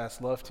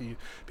steadfast love to you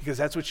because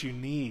that's what you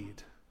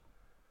need.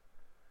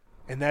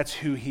 And that's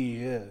who he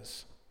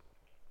is.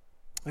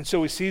 And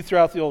so we see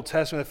throughout the Old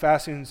Testament that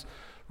fasting's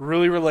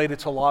really related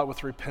to a lot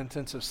with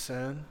repentance of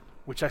sin,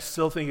 which I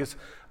still think is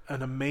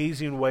an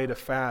amazing way to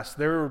fast.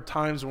 There are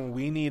times when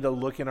we need to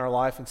look in our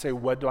life and say,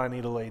 what do I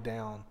need to lay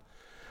down?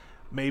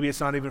 Maybe it's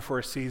not even for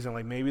a season.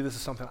 Like maybe this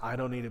is something I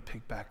don't need to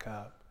pick back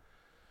up.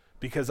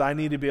 Because I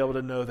need to be able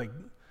to know that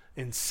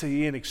and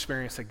see and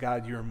experience that,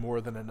 God, you're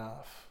more than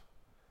enough.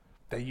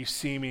 That you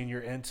see me and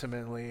you're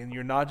intimately, and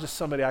you're not just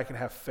somebody I can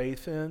have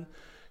faith in,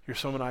 you're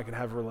someone I can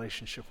have a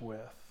relationship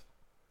with.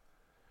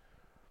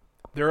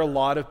 There are a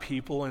lot of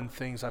people and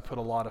things I put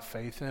a lot of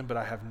faith in, but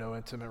I have no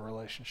intimate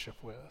relationship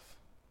with.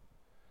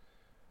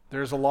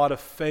 There's a lot of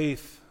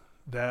faith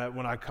that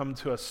when I come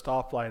to a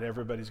stoplight,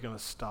 everybody's going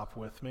to stop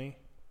with me.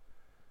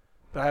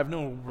 But I have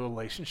no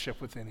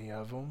relationship with any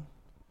of them.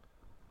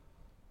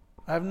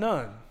 I have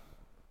none.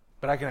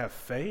 But I can have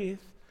faith.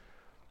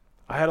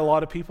 I had a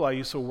lot of people I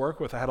used to work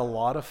with. I had a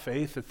lot of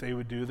faith that they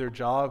would do their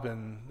job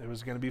and it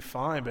was going to be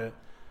fine, but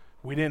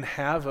we didn't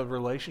have a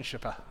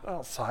relationship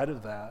outside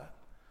of that.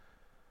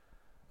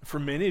 For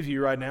many of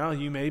you right now,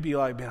 you may be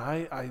like,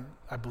 man,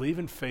 I believe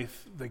in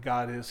faith that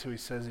God is who he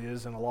says he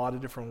is in a lot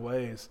of different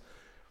ways,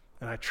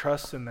 and I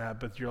trust in that,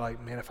 but you're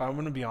like, man, if I'm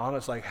going to be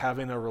honest, like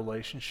having a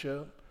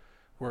relationship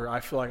where I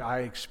feel like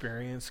I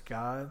experience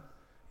God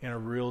in a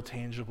real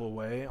tangible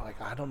way, like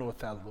I don't know what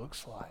that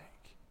looks like.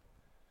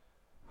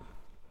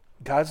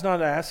 God's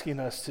not asking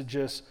us to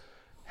just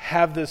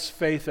have this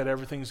faith that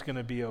everything's going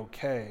to be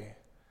okay.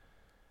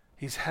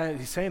 He's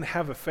saying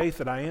have a faith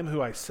that I am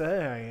who I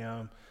say I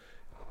am,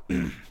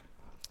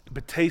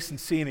 but taste and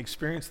see and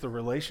experience the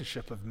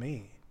relationship of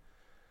me.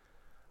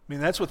 I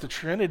mean, that's what the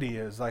Trinity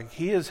is. Like,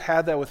 he has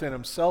had that within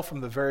himself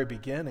from the very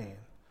beginning.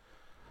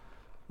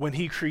 When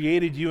he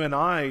created you and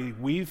I,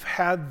 we've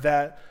had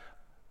that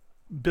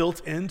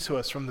built into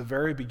us from the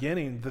very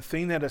beginning. The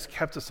thing that has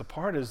kept us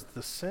apart is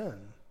the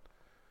sin.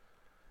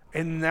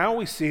 And now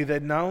we see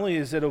that not only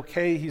is it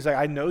okay, he's like,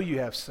 I know you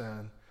have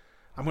sin.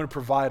 I'm going to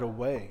provide a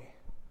way.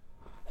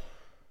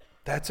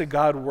 That's a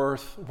God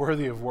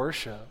worthy of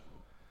worship.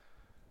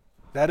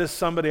 That is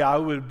somebody I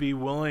would be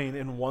willing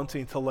and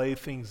wanting to lay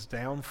things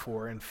down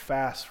for and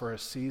fast for a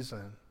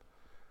season.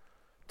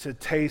 To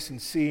taste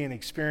and see and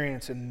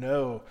experience and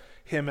know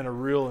him in a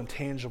real and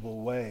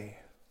tangible way.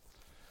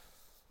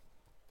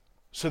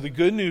 So the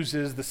good news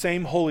is the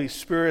same Holy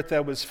Spirit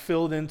that was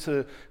filled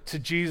into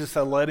Jesus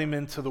that led him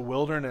into the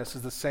wilderness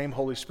is the same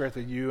Holy Spirit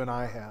that you and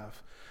I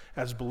have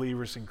as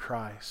believers in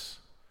Christ.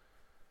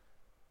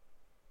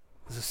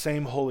 It's the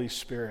same Holy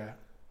Spirit.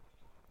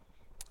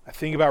 I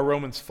think about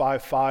Romans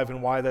 5:5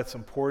 and why that's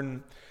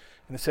important.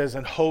 And it says,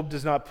 and hope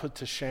does not put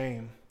to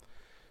shame,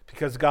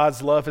 because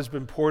God's love has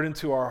been poured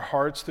into our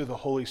hearts through the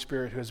Holy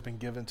Spirit who has been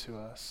given to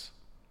us.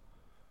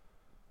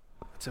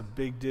 It's a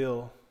big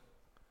deal.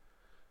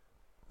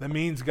 That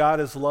means God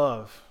is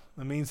love.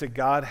 That means that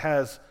God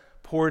has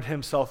poured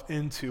himself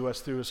into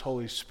us through his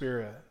Holy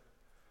Spirit.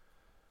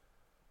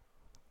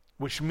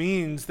 Which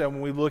means that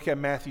when we look at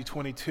Matthew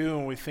 22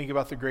 and we think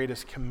about the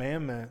greatest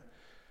commandment,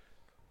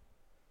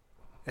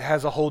 it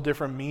has a whole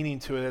different meaning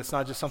to it. It's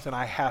not just something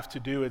I have to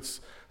do. It's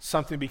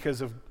something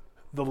because of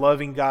the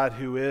loving God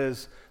who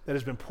is, that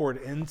has been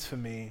poured into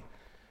me,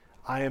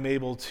 I am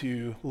able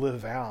to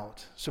live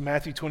out. So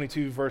Matthew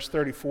 22 verse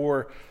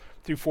 34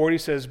 through 40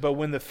 says, but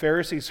when the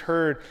Pharisees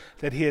heard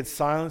that he had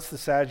silenced the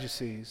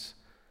Sadducees,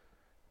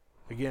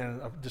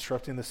 again,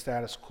 disrupting the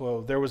status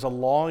quo, there was a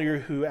lawyer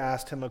who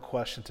asked him a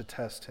question to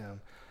test him.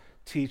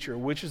 Teacher,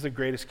 which is the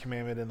greatest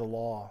commandment in the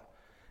law?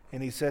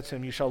 And he said to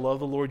him, you shall love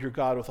the Lord your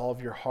God with all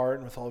of your heart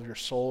and with all of your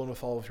soul and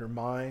with all of your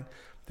mind.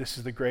 This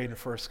is the great and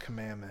first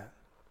commandment.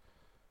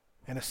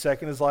 And a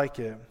second is like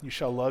it. You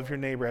shall love your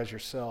neighbor as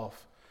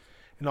yourself.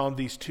 And on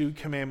these two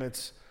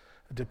commandments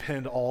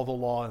depend all the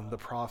law and the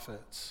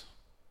prophets.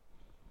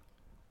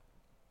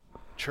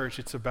 Church,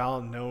 it's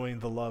about knowing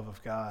the love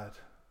of God.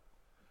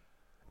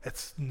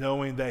 It's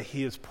knowing that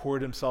he has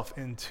poured himself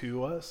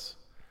into us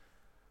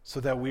so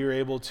that we are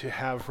able to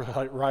have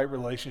right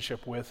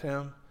relationship with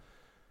him,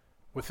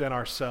 within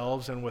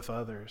ourselves and with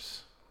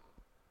others.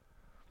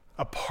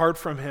 Apart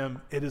from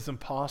him, it is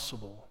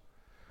impossible.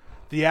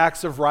 The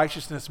acts of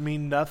righteousness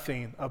mean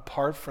nothing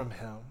apart from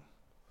him.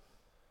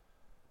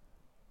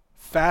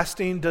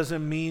 Fasting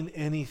doesn't mean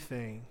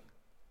anything.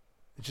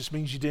 It just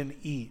means you didn't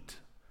eat.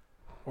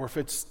 Or if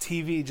it's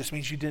TV, it just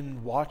means you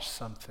didn't watch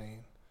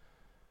something.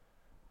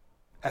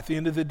 At the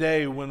end of the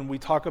day, when we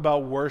talk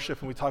about worship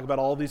and we talk about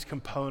all these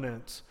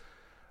components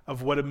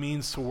of what it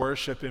means to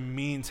worship, it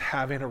means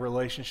having a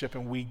relationship,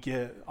 and we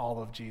get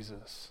all of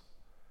Jesus.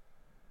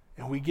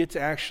 And we get to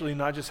actually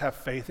not just have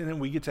faith in him,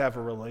 we get to have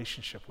a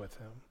relationship with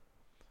him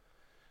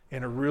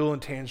in a real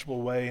and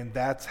tangible way. And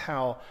that's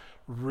how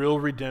real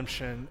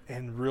redemption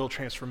and real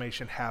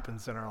transformation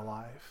happens in our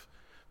life.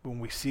 When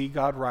we see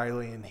God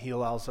rightly and he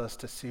allows us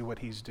to see what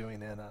he's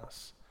doing in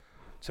us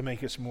to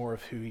make us more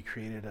of who he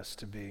created us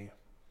to be.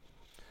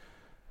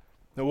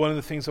 Now, one of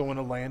the things I want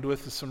to land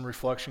with is some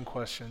reflection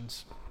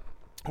questions.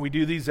 We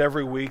do these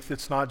every week.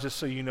 That's not just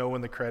so you know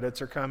when the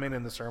credits are coming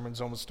and the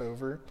sermon's almost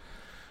over.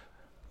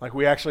 Like,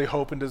 we actually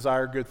hope and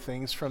desire good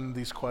things from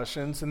these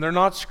questions. And they're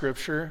not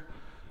scripture.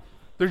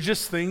 They're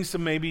just things to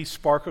maybe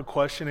spark a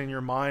question in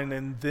your mind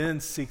and then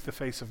seek the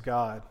face of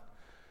God.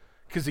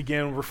 Because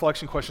again,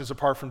 reflection questions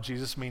apart from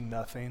Jesus mean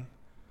nothing.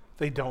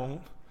 They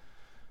don't.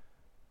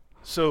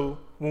 So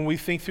when we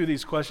think through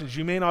these questions,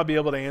 you may not be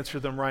able to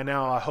answer them right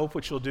now. I hope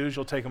what you'll do is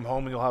you'll take them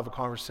home and you'll have a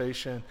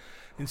conversation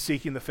in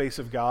seeking the face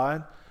of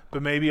God,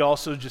 but maybe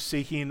also just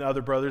seeking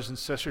other brothers and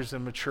sisters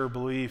in mature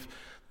belief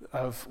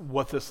of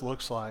what this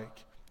looks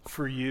like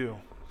for you.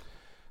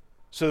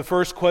 So the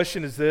first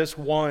question is this.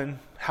 One,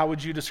 how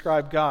would you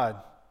describe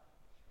God?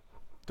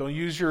 Don't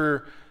use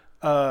your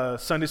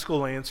Sunday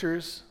school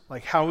answers.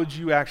 Like, how would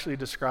you actually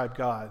describe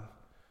God?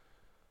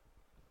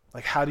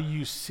 Like, how do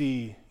you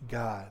see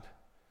God?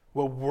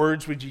 What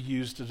words would you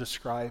use to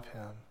describe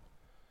him?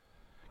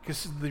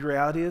 Because the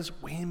reality is,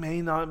 we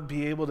may not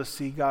be able to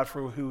see God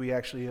for who he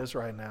actually is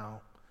right now.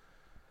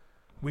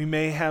 We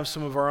may have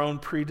some of our own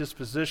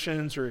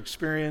predispositions or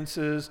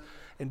experiences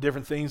and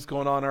different things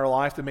going on in our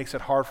life that makes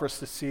it hard for us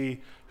to see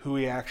who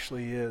he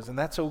actually is. And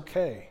that's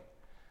okay.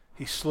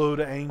 He's slow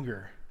to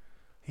anger.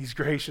 He's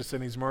gracious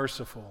and he's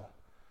merciful.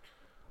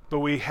 But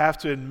we have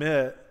to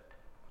admit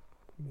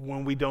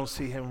when we don't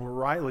see him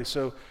rightly.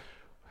 So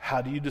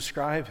how do you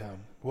describe him?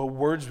 What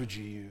words would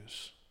you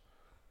use?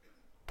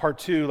 Part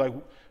two, like,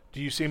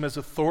 do you see him as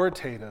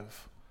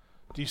authoritative?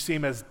 Do you see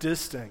him as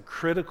distant,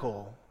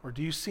 critical? Or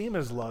do you see him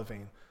as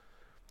loving?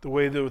 The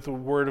way that the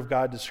Word of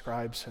God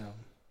describes him.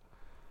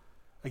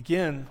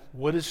 Again,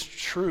 what is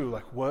true?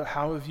 Like,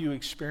 how have you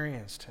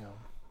experienced him?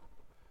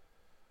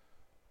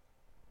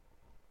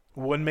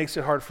 What makes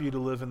it hard for you to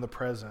live in the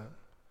present?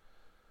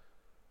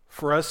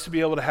 For us to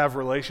be able to have a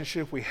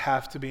relationship, we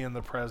have to be in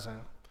the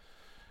present.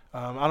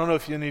 I don't know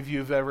if any of you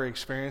have ever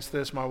experienced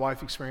this. My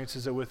wife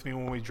experiences it with me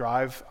when we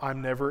drive.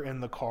 I'm never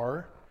in the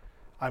car.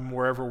 I'm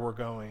wherever we're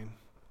going.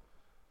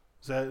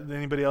 Does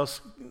anybody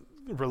else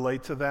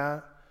relate to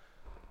that?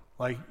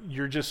 Like,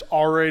 you're just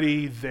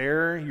already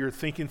there. You're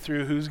thinking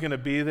through who's going to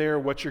be there,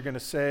 what you're going to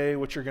say,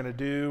 what you're going to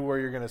do, where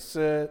you're going to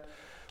sit,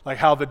 like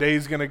how the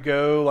day's going to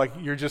go. Like,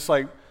 you're just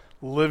like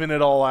living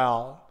it all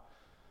out.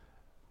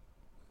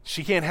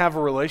 She can't have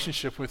a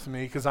relationship with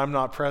me because I'm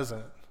not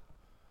present.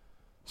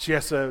 She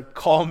has to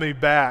call me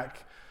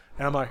back.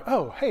 And I'm like,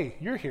 oh, hey,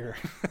 you're here.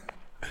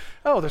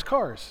 Oh, there's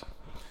cars.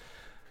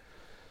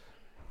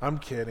 I'm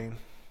kidding.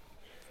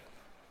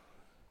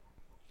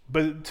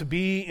 But to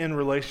be in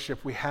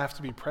relationship, we have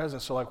to be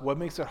present. So, like, what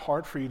makes it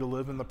hard for you to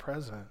live in the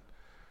present?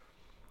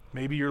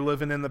 Maybe you're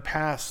living in the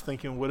past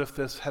thinking, what if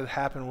this had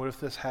happened? What if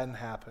this hadn't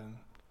happened?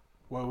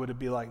 What would it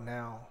be like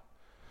now?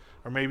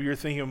 Or maybe you're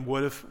thinking,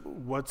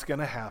 what's going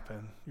to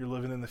happen? You're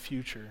living in the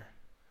future.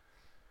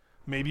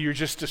 Maybe you're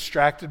just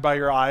distracted by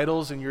your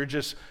idols and you're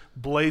just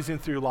blazing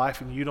through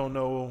life and you don't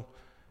know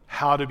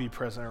how to be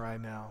present right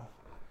now.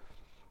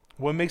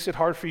 What makes it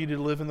hard for you to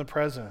live in the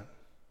present?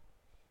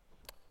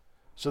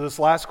 So this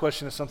last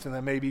question is something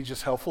that may be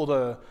just helpful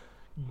to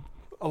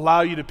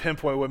allow you to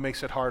pinpoint what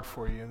makes it hard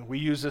for you. And we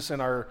use this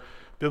in our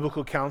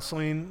biblical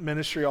counseling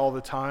ministry all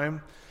the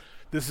time.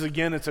 This is,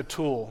 again, it's a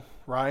tool,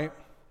 right?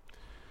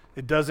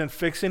 It doesn't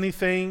fix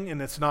anything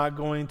and it's not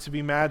going to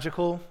be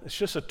magical. It's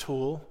just a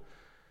tool.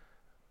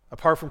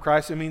 Apart from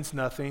Christ, it means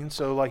nothing.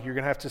 So, like, you're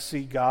going to have to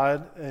seek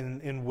God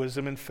in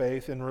wisdom and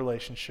faith and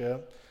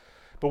relationship.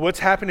 But what's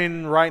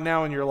happening right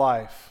now in your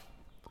life?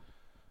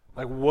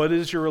 Like, what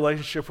is your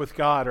relationship with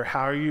God? Or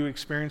how are you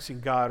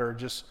experiencing God? Or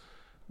just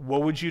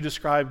what would you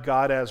describe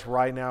God as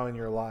right now in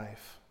your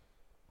life?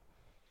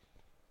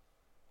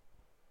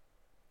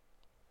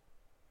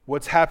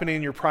 What's happening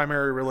in your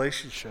primary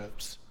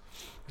relationships?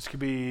 This could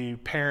be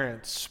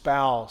parents,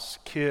 spouse,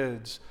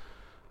 kids,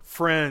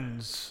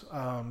 friends,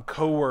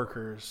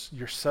 coworkers,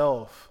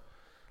 yourself.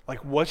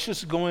 Like, what's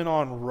just going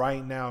on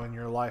right now in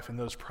your life in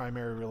those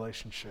primary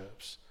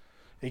relationships?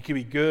 It could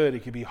be good, it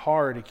could be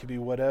hard, it could be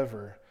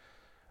whatever.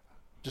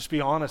 Just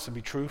be honest and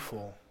be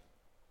truthful.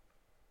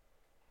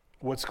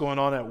 What's going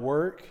on at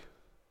work?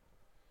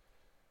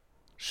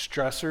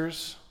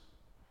 Stressors.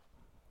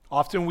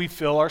 Often we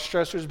feel our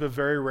stressors, but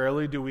very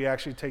rarely do we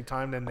actually take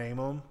time to name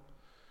them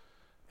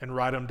and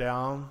write them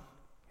down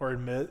or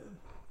admit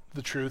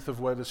the truth of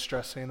what is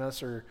stressing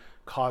us or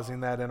causing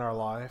that in our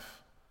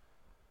life.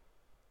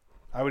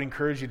 I would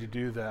encourage you to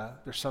do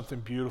that. There's something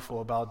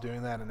beautiful about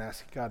doing that and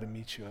asking God to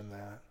meet you in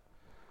that.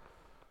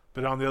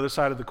 But on the other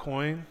side of the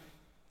coin,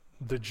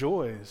 the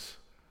joys.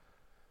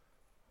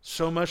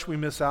 So much we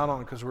miss out on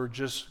because we're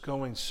just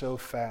going so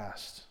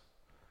fast.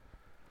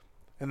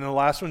 And then the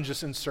last one,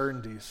 just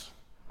uncertainties.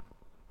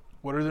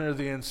 What are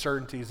the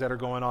uncertainties that are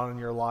going on in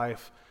your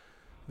life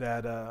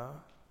that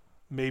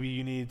maybe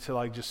you need to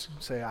like just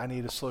say, I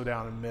need to slow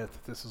down and admit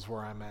that this is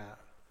where I'm at,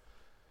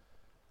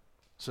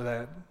 so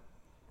that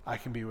I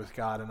can be with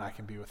God and I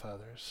can be with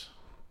others.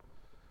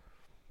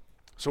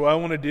 So what I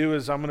want to do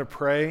is I'm going to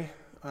pray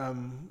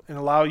and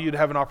allow you to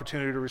have an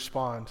opportunity to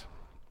respond.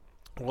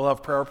 We'll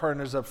have prayer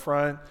partners up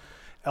front.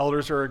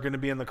 Elders are going to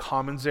be in the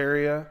commons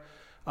area.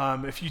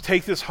 If you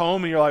take this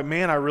home and you're like,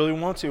 man, I really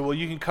want to, well,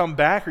 you can come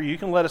back or you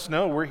can let us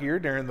know. We're here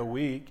during the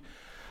week.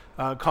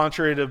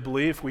 Contrary to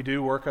belief, we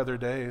do work other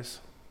days.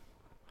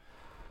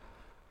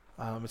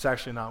 It's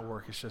actually not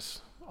work. It's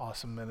just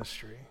awesome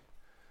ministry.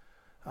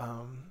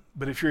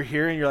 But if you're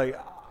here and you're like,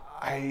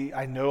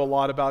 I know a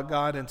lot about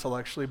God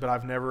intellectually, but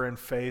I've never in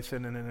faith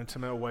and in an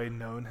intimate way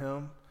known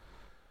him,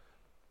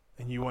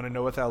 and you want to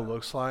know what that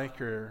looks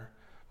like, or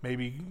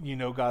maybe you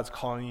know God's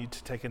calling you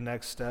to take a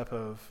next step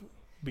of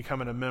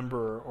becoming a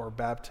member or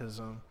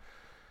baptism,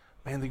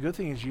 man, the good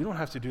thing is you don't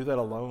have to do that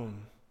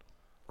alone.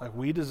 Like,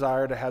 we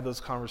desire to have those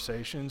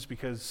conversations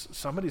because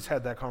somebody's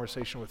had that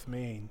conversation with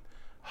me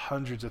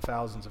hundreds of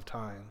thousands of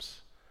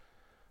times.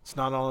 It's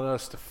not on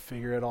us to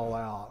figure it all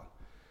out.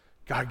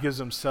 God gives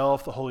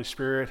himself, the Holy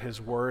Spirit,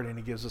 his word, and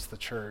he gives us the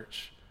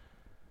church.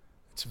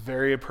 It's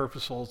very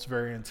purposeful, it's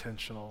very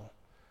intentional.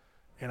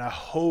 And I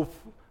hope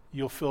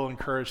you'll feel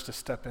encouraged to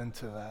step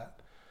into that.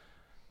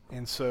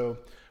 And so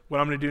what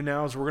I'm going to do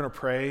now is we're going to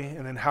pray,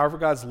 and then however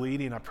God's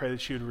leading, I pray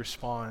that you would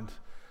respond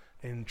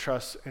and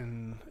trust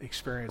and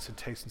experience and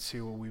taste and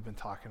see what we've been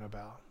talking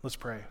about. Let's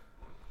pray.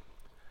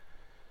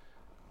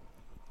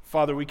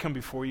 Father, we come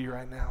before you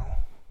right now.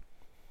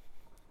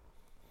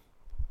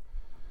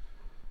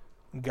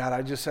 God,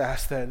 I just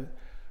ask that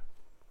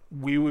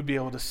we would be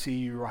able to see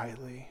you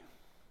rightly.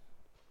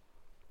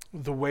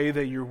 The way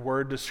that your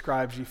word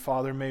describes you,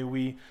 Father, may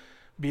we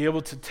be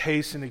able to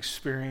taste and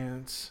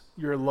experience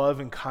your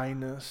love and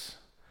kindness.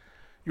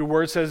 Your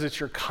word says it's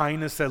your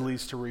kindness that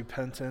leads to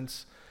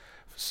repentance.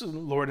 So,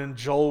 Lord, in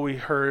Joel we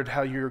heard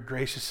how you're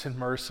gracious and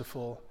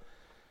merciful.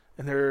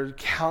 And there are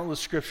countless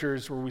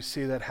scriptures where we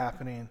see that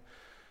happening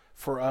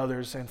for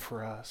others and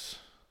for us.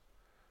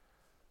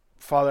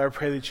 Father, I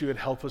pray that you would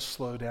help us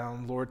slow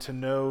down, Lord, to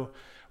know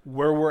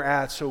where we're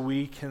at so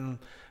we can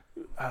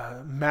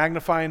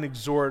magnify and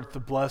exhort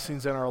the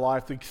blessings in our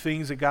life, the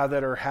things that, God,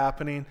 that are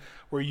happening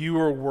where you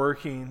are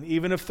working,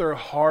 even if they're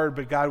hard,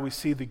 but God, we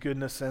see the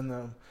goodness in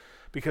them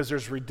because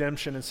there's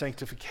redemption and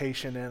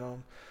sanctification in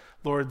them.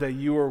 Lord, that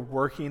you are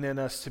working in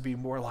us to be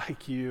more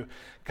like you.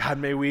 God,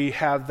 may we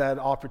have that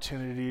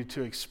opportunity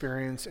to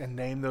experience and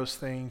name those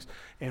things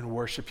and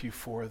worship you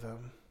for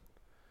them.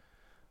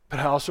 But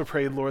I also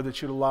pray, Lord,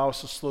 that you'd allow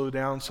us to slow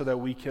down so that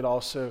we could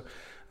also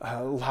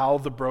allow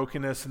the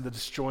brokenness and the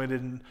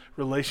disjointed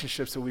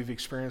relationships that we've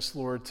experienced,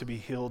 Lord, to be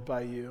healed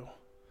by you.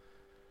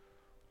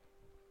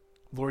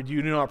 Lord,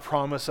 you do not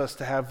promise us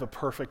to have the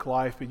perfect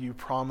life, but you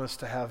promise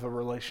to have a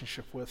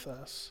relationship with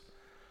us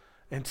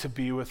and to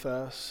be with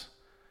us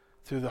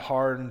through the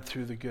hard and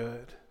through the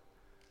good.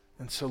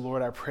 And so,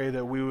 Lord, I pray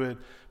that we would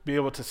be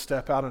able to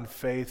step out in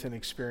faith and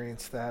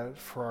experience that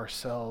for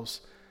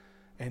ourselves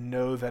and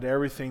know that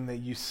everything that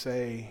you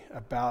say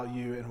about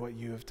you and what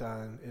you have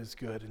done is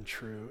good and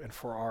true and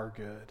for our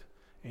good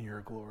in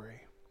your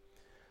glory.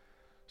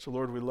 So,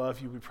 Lord, we love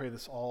you. We pray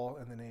this all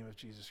in the name of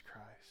Jesus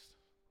Christ.